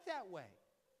doesn't work that way.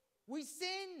 We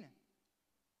sin.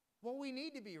 Well, we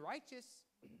need to be righteous.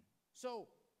 So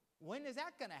when is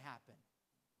that going to happen?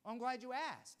 Well, I'm glad you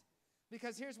asked.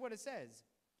 Because here's what it says.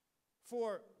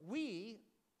 For we,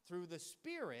 through the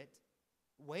Spirit,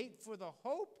 wait for the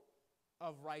hope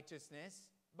of righteousness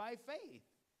by faith.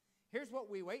 Here's what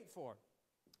we wait for.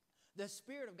 The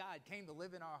Spirit of God came to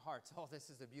live in our hearts. Oh, this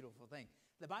is a beautiful thing.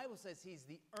 The Bible says He's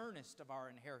the earnest of our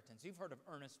inheritance. You've heard of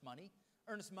earnest money.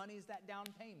 Earnest money is that down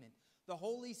payment. The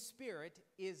Holy Spirit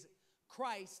is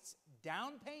Christ's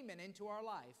down payment into our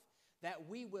life that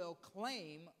we will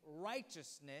claim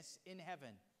righteousness in heaven.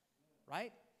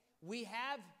 Right? We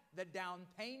have the down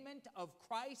payment of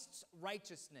Christ's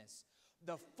righteousness.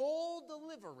 The full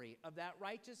delivery of that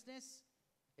righteousness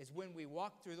is when we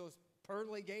walk through those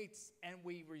pearly gates and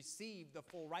we receive the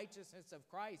full righteousness of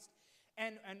Christ.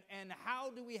 And how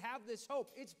do we have this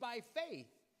hope? It's by faith.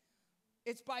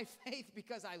 It's by faith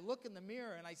because I look in the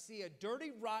mirror and I see a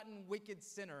dirty, rotten, wicked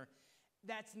sinner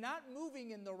that's not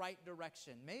moving in the right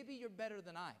direction. Maybe you're better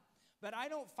than I. But I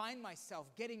don't find myself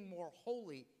getting more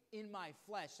holy in my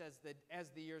flesh as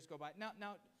the years go by. Now,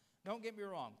 don't get me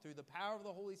wrong. Through the power of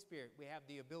the Holy Spirit, we have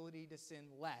the ability to sin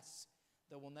less.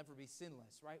 That we'll never be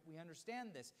sinless, right? We understand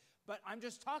this. But I'm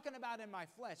just talking about in my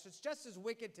flesh. It's just as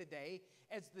wicked today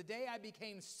as the day I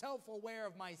became self-aware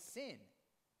of my sin.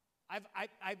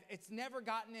 It's never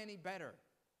gotten any better.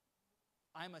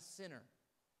 I'm a sinner,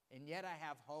 and yet I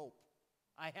have hope.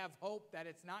 I have hope that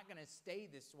it's not going to stay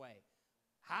this way.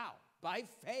 How? By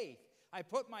faith. I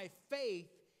put my faith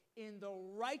in the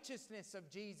righteousness of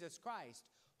Jesus Christ,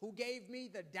 who gave me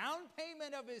the down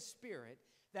payment of His Spirit,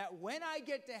 that when I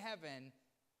get to heaven,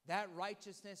 that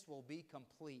righteousness will be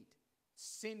complete.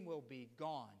 Sin will be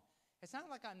gone. It's not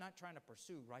like I'm not trying to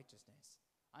pursue righteousness.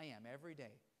 I am every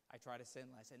day. I try to sin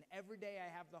less. And every day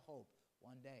I have the hope.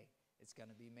 One day it's going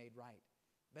to be made right.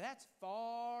 But that's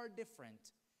far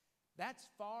different. That's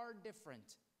far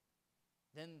different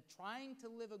than trying to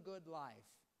live a good life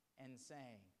and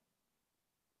saying,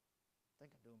 I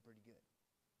think I'm doing pretty good.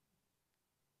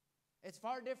 It's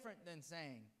far different than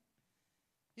saying,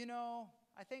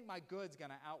 I think my good's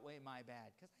going to outweigh my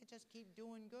bad because I just keep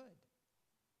doing good.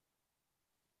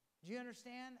 Do you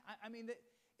understand? I mean,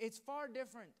 it's far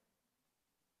different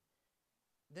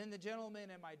than the gentleman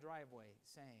in my driveway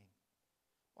saying,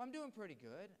 well, I'm doing pretty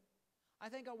good. I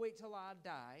think I'll wait till I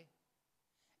die.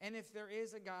 And if there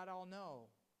is a God, I'll know.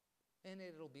 And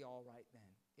it'll be all right then.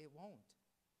 It won't.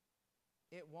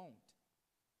 It won't.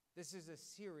 This is a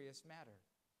serious matter.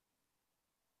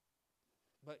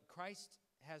 But Christ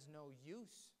has no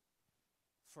use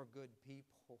for good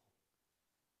people.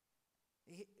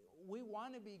 We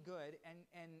want to be good,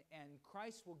 and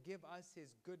Christ will give us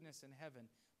His goodness in heaven.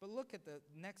 But look at the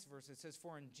next verse. It says,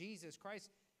 for in Jesus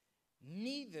Christ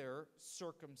neither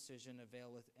circumcision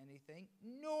availeth anything,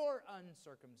 nor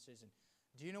uncircumcision.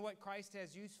 Do you know what Christ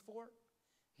has use for?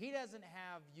 He doesn't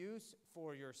have use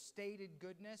for your stated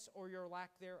goodness or your lack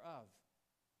thereof.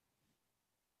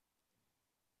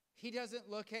 He doesn't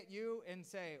look at you and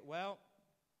say, well,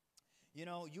 you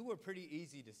know, you were pretty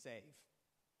easy to save.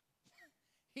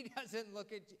 He doesn't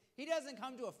look at you. He doesn't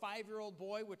come to a 5-year-old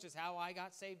boy, which is how I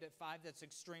got saved at 5. That's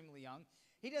extremely young.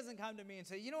 He doesn't come to me and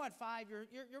say, you know, at 5,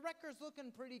 your record's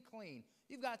looking pretty clean.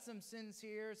 You've got some sins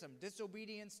here, some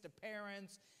disobedience to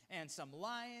parents, and some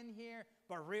lying here,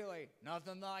 but really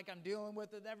nothing like I'm dealing with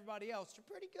everybody else. You're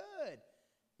pretty good.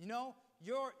 You know,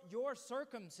 your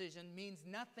circumcision means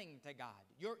nothing to God.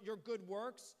 Your good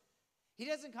works. He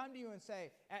doesn't come to you and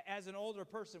say, as an older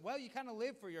person, well, you kind of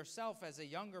live for yourself as a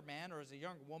younger man or as a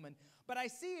younger woman, but I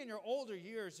see in your older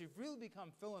years you've really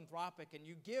become philanthropic and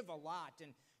you give a lot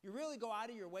and you really go out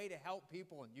of your way to help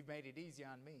people and you've made it easy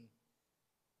on me.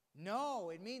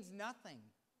 No, it means nothing.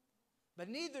 But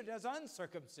neither does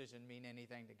uncircumcision mean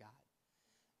anything to God.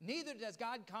 Neither does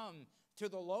God come to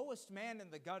the lowest man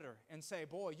in the gutter and say,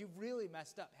 boy, you've really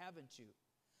messed up, haven't you?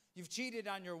 You've cheated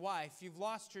on your wife. You've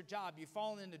lost your job. You've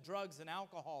fallen into drugs and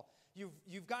alcohol.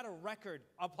 You've got a record,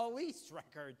 a police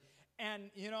record,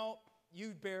 and, you know,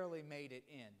 you barely made it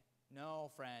in. No,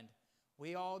 friend.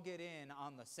 We all get in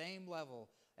on the same level.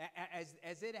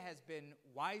 As it has been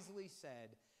wisely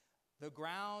said, the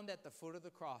ground at the foot of the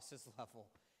cross is level.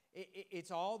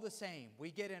 It's all the same.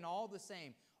 We get in all the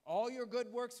same. All your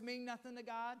good works mean nothing to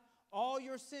God. All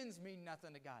your sins mean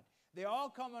nothing to God. They all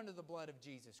come under the blood of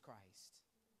Jesus Christ.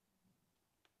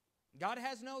 God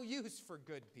has no use for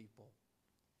good people.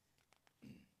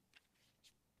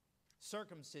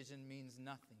 Circumcision means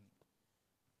nothing.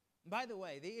 By the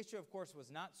way, the issue, of course, was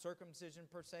not circumcision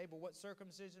per se, but what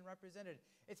circumcision represented.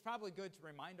 It's probably good to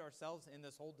remind ourselves in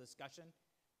this whole discussion,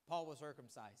 Paul was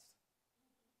circumcised.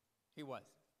 He was.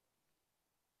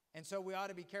 And so we ought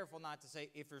to be careful not to say,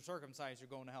 if you're circumcised, you're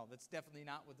going to hell. That's definitely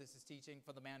not what this is teaching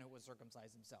for the man who was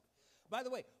circumcised himself. By the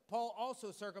way, Paul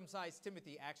also circumcised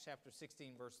Timothy, Acts chapter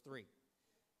 16, verse 3.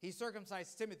 He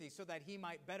circumcised Timothy so that he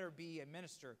might better be a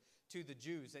minister to the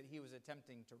Jews that he was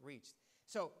attempting to reach.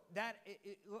 So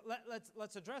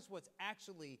let's address what's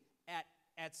actually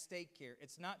at stake here.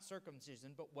 It's not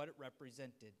circumcision, but what it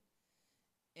represented.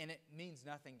 And it means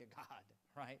nothing to God,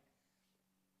 right?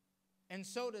 And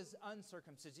so does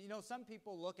uncircumcision. You know, some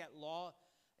people look at law.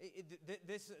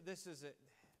 This is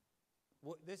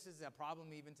a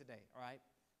problem even today, all right?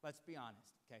 Let's be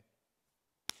honest, okay?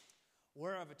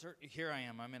 We're of a church. Here I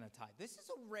am. I'm in a tie. This is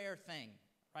a rare thing,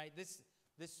 right? This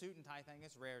suit and tie thing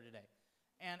is rare today.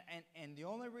 And the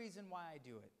only reason why I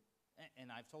do it, and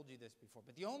I've told you this before,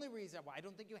 but the only reason why, I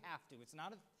don't think you have to. It's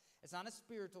not a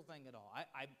spiritual thing at all.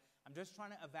 I'm just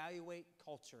trying to evaluate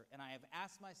culture, and I have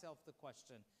asked myself the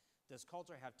question, does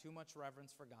culture have too much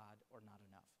reverence for God or not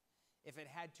enough? If it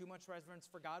had too much reverence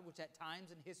for God, which at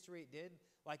times in history it did,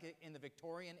 like in the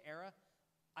Victorian era,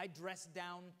 I dressed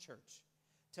down church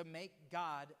to make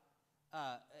God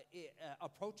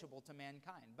approachable to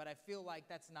mankind. But I feel like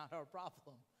that's not our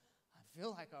problem. I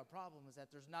feel like our problem is that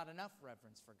there's not enough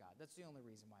reverence for God. That's the only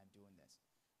reason why I'm doing this.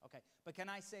 Okay, but can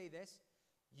I say this?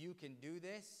 You can do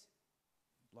this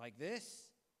like this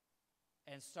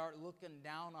and start looking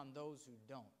down on those who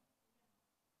don't.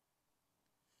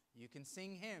 You can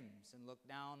sing hymns and look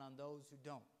down on those who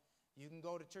don't. You can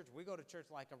go to church. We go to church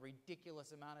like a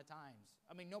ridiculous amount of times.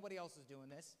 I mean, nobody else is doing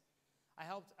this. I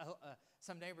helped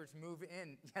some neighbors move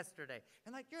in yesterday.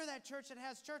 And like, you're that church that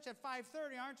has church at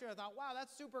 5:30, aren't you? I thought, wow,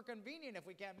 that's super convenient if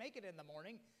we can't make it in the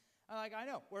morning. I'm like, I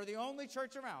know. We're the only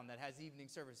church around that has evening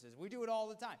services. We do it all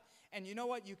the time. And you know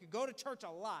what? You can go to church a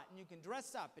lot, and you can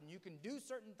dress up, and you can do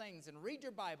certain things, and read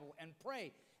your Bible, and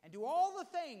pray, and do all the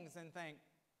things, and think,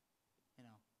 you know,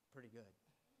 pretty good.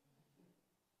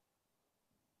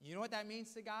 You know what that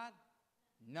means to God?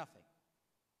 Nothing.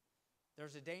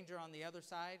 There's a danger on the other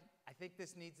side. I think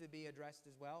this needs to be addressed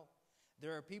as well.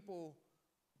 There are people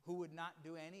who would not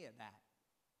do any of that.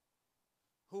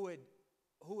 Who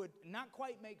would not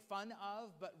quite make fun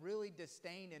of, but really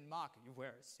disdain and mock. You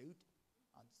wear a suit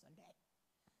on Sunday.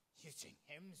 You sing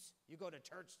hymns. You go to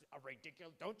church, a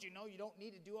ridiculous. Don't you know you don't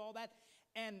need to do all that?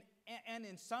 And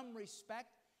in some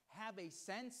respect, have a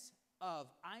sense of,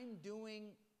 I'm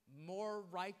doing more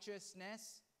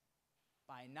righteousness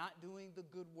by not doing the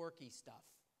good worky stuff.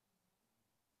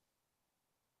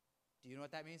 Do you know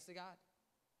what that means to God?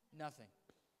 Nothing.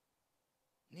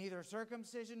 Neither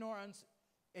circumcision nor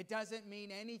it doesn't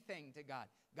mean anything to God.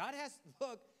 God has,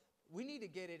 look, we need to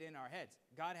get it in our heads.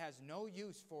 God has no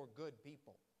use for good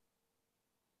people,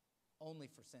 only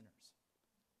for sinners.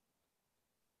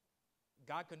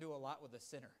 God can do a lot with a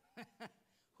sinner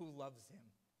who loves him.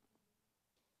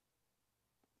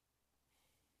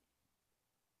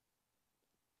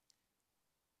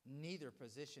 neither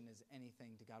position is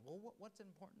anything to God. Well, what's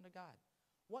important to God?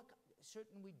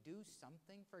 Shouldn't we do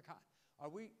something for God?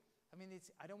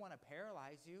 I don't want to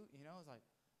paralyze you. It's like,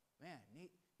 man,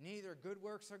 neither good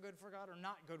works are good for God or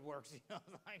not good works.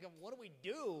 Like, what do we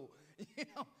do?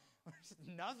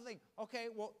 Nothing. Okay,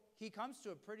 well, he comes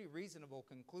to a pretty reasonable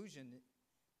conclusion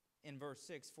in verse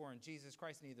 6. For in Jesus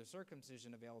Christ neither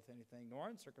circumcision availeth anything, nor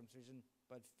uncircumcision,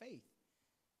 but faith,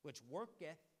 which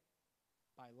worketh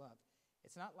by love.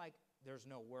 It's not like there's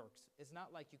no works. It's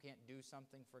not like you can't do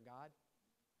something for God.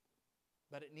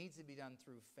 But it needs to be done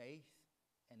through faith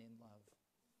and in love.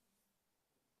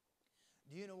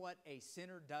 Do you know what a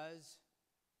sinner does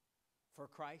for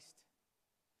Christ?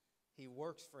 He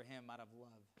works for him out of love.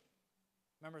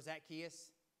 Remember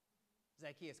Zacchaeus?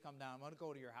 Zacchaeus, come down. I'm going to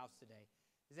go to your house today.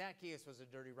 Zacchaeus was a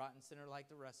dirty, rotten sinner like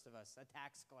the rest of us, a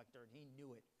tax collector, and he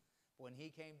knew it. When he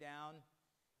came down,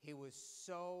 he was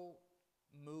so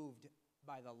moved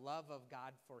by the love of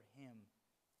God for him.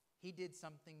 He did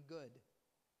something good.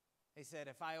 He said,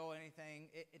 if I owe anything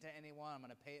to anyone, I'm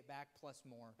going to pay it back plus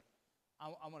more.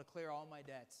 I want to clear all my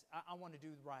debts. I want to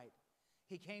do right.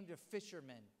 He came to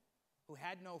fishermen who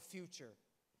had no future.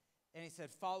 And he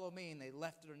said, follow me. And they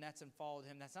left their nets and followed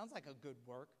him. That sounds like a good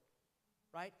work,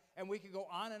 right? And we could go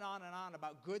on and on and on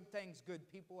about good things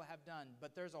good people have done.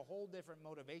 But there's a whole different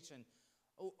motivation.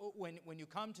 When you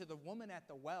come to the woman at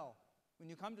the well, and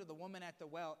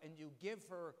you give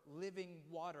her living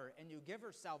water and you give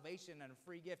her salvation and a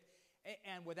free gift,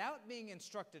 and without being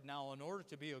instructed, now in order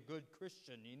to be a good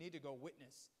Christian, you need to go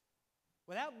witness.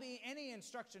 Without being any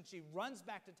instruction, she runs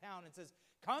back to town and says,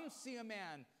 come see a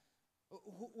man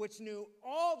which knew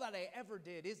all that I ever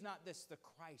did. Is not this the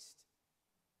Christ?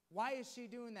 Why is she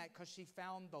doing that? Because she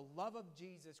found the love of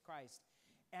Jesus Christ.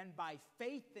 And by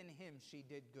faith in him, she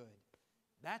did good.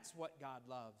 That's what God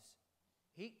loves.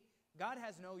 God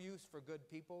has no use for good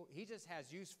people. He just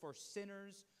has use for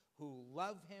sinners who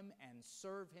love him and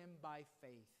serve him by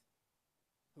faith,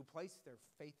 who place their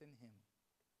faith in him.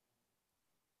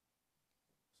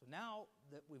 So now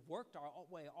that we've worked our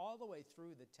way all the way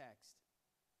through the text,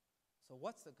 so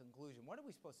what's the conclusion? What are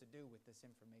we supposed to do with this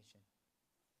information?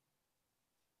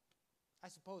 I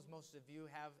suppose most of you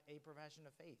have a profession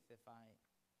of faith, if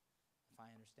I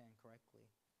understand correctly.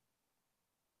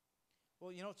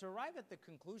 Well, to arrive at the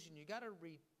conclusion, we got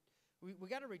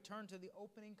to return to the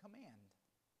opening command,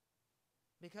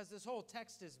 because this whole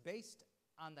text is based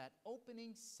on that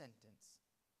opening sentence: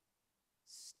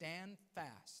 stand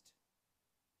fast,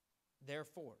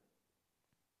 therefore,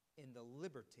 in the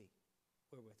liberty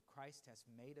wherewith Christ has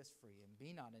made us free, and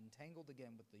be not entangled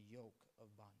again with the yoke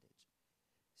of bondage.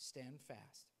 Stand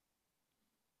fast.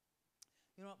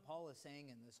 You know what Paul is saying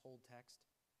in this whole text?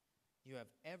 You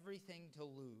have everything to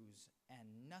lose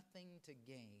and nothing to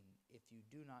gain if you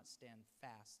do not stand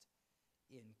fast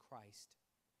in Christ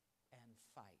and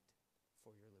fight for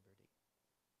your liberty.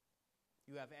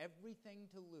 You have everything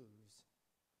to lose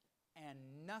and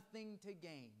nothing to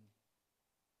gain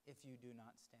if you do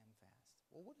not stand fast.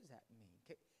 Well, what does that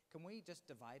mean? Can we just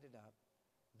divide it up?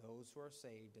 Those who are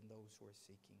saved and those who are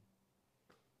seeking.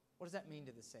 What does that mean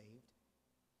to the saved?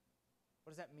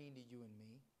 What does that mean to you and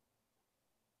me?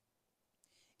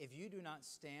 If you do not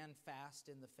stand fast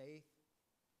in the faith,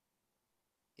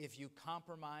 if you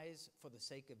compromise for the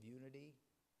sake of unity,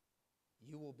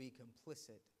 you will be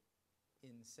complicit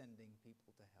in sending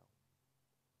people to hell.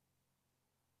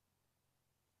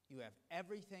 You have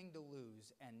everything to lose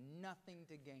and nothing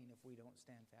to gain if we don't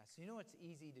stand fast. You know what's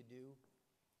easy to do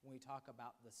when we talk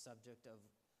about the subject of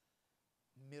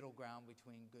middle ground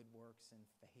between good works and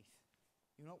faith?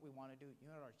 You know what we want to do?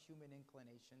 You know what our human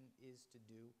inclination is to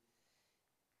do?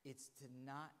 It's to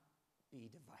not be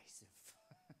divisive.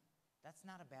 That's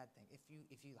not a bad thing. If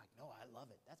you like, no, I love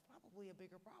it, that's probably a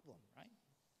bigger problem, right?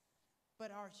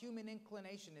 But our human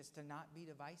inclination is to not be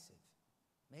divisive.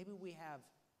 Maybe we have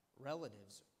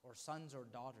relatives or sons or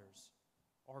daughters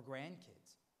or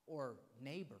grandkids or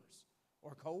neighbors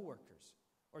or coworkers,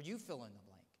 or you fill in the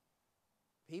blank.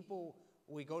 People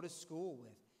we go to school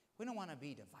with. We don't want to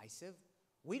be divisive.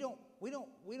 We don't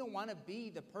want to be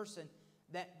the person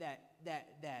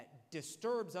that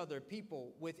disturbs other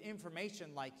people with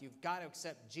information like you've got to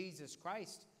accept Jesus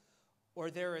Christ or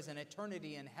there is an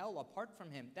eternity in hell apart from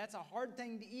him. That's a hard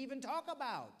thing to even talk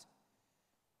about.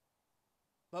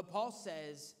 But Paul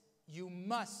says you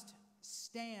must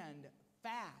stand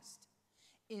fast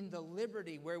in the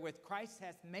liberty wherewith Christ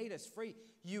hath made us free.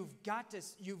 You've got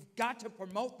to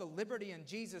promote the liberty in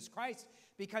Jesus Christ,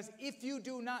 because if you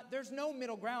do not, there's no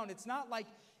middle ground. It's not like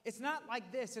It's not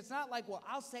like this. It's not like, well,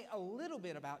 I'll say a little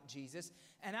bit about Jesus,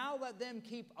 and I'll let them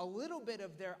keep a little bit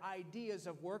of their ideas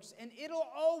of works, and it'll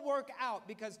all work out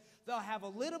because they'll have a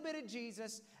little bit of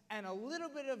Jesus and a little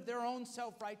bit of their own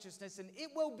self-righteousness, and it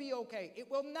will be okay.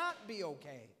 It will not be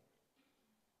okay.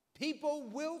 People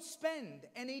will spend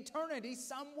an eternity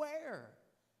somewhere,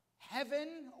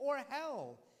 heaven or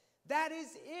hell. That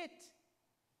is it.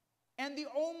 And the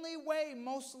only way,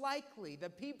 most likely, the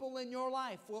people in your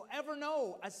life will ever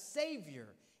know a Savior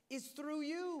is through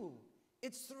you.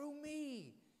 It's through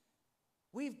me.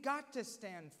 We've got to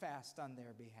stand fast on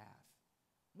their behalf.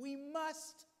 We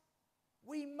must.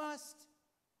 We must.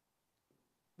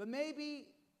 But maybe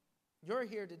you're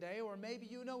here today, or maybe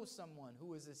you know someone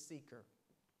who is a seeker.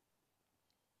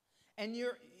 And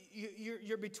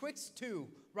you're betwixt two,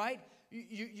 right?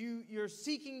 You're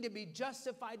seeking to be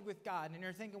justified with God, and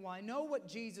you're thinking, well, I know what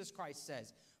Jesus Christ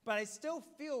says, but I still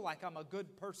feel like I'm a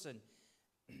good person.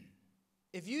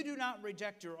 If you do not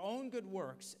reject your own good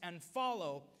works and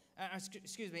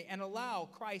and allow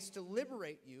Christ to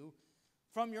liberate you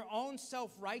from your own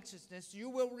self-righteousness, you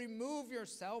will remove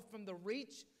yourself from the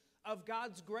reach of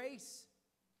God's grace.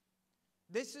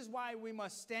 This is why we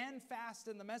must stand fast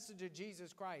in the message of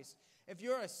Jesus Christ. If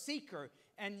you're a seeker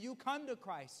and you come to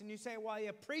Christ and you say, well, I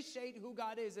appreciate who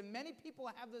God is, and many people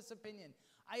have this opinion.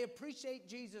 I appreciate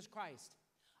Jesus Christ.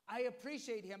 I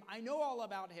appreciate him. I know all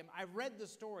about him. I've read the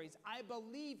stories. I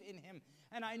believe in him,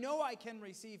 and I know I can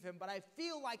receive him, but I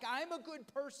feel like I'm a good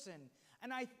person,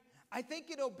 and I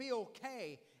think it'll be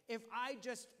okay if I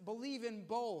just believe in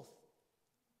both.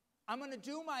 I'm going to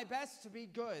do my best to be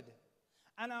good.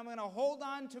 And I'm going to hold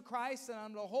on to Christ, and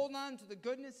I'm going to hold on to the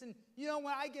goodness. And you know,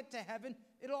 when I get to heaven,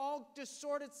 it'll all just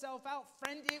sort itself out.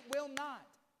 Friend, it will not.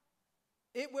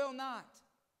 It will not.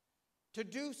 To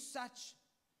do such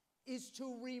is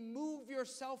to remove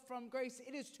yourself from grace.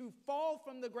 It is to fall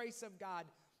from the grace of God,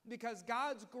 because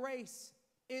God's grace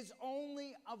is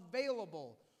only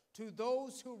available to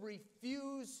those who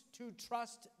refuse to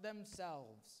trust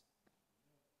themselves.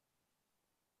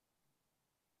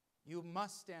 You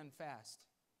must stand fast.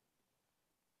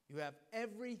 You have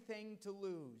everything to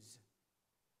lose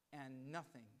and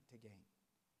nothing to gain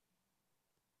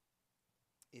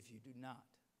if you do not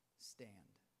stand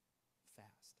fast.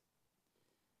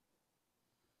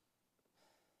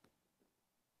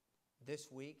 This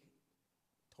week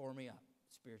tore me up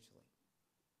spiritually.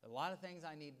 A lot of things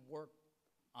I need work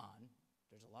on.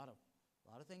 There's a lot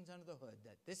of things under the hood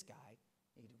that this guy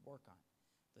needed work on.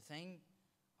 The thing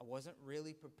I wasn't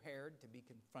really prepared to be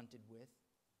confronted with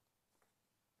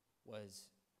was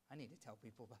I need to tell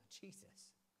people about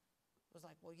Jesus. I was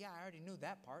like, well, yeah, I already knew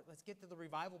that part. Let's get to the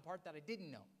revival part that I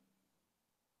didn't know.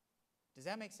 Does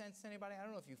that make sense to anybody? I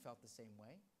don't know if you felt the same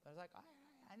way. But I was like,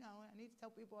 I know, I need to tell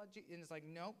people about Jesus. And it's like,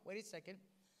 no, wait a second.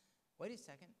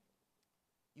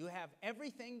 You have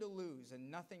everything to lose and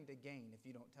nothing to gain if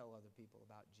you don't tell other people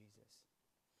about Jesus.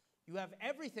 You have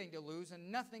everything to lose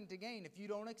and nothing to gain if you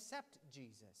don't accept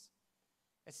Jesus.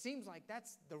 It seems like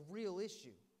that's the real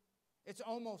issue. It's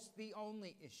almost the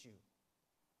only issue.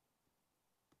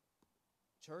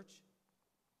 Church,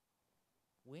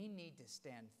 we need to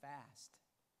stand fast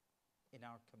in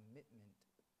our commitment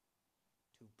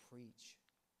to preach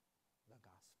the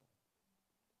gospel.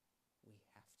 We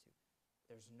have to.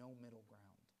 There's no middle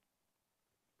ground.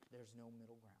 There's no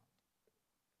middle ground.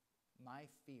 My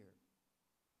fear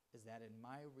is that in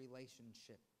my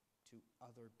relationship to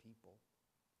other people,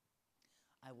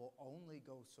 I will only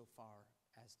go so far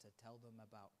as to tell them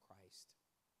about Christ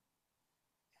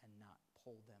and not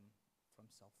pull them from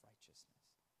self-righteousness.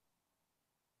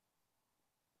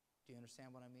 Do you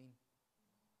understand what I mean?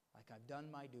 Like, I've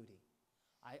done my duty.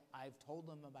 I've told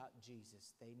them about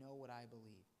Jesus. They know what I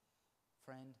believe.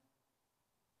 Friend,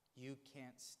 you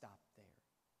can't stop there.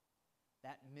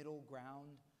 That middle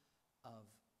ground of,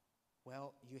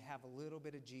 well, you have a little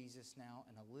bit of Jesus now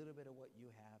and a little bit of what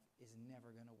you have is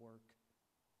never going to work.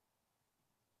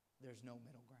 There's no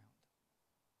middle ground.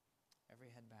 Every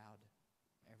head bowed,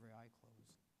 every eye closed.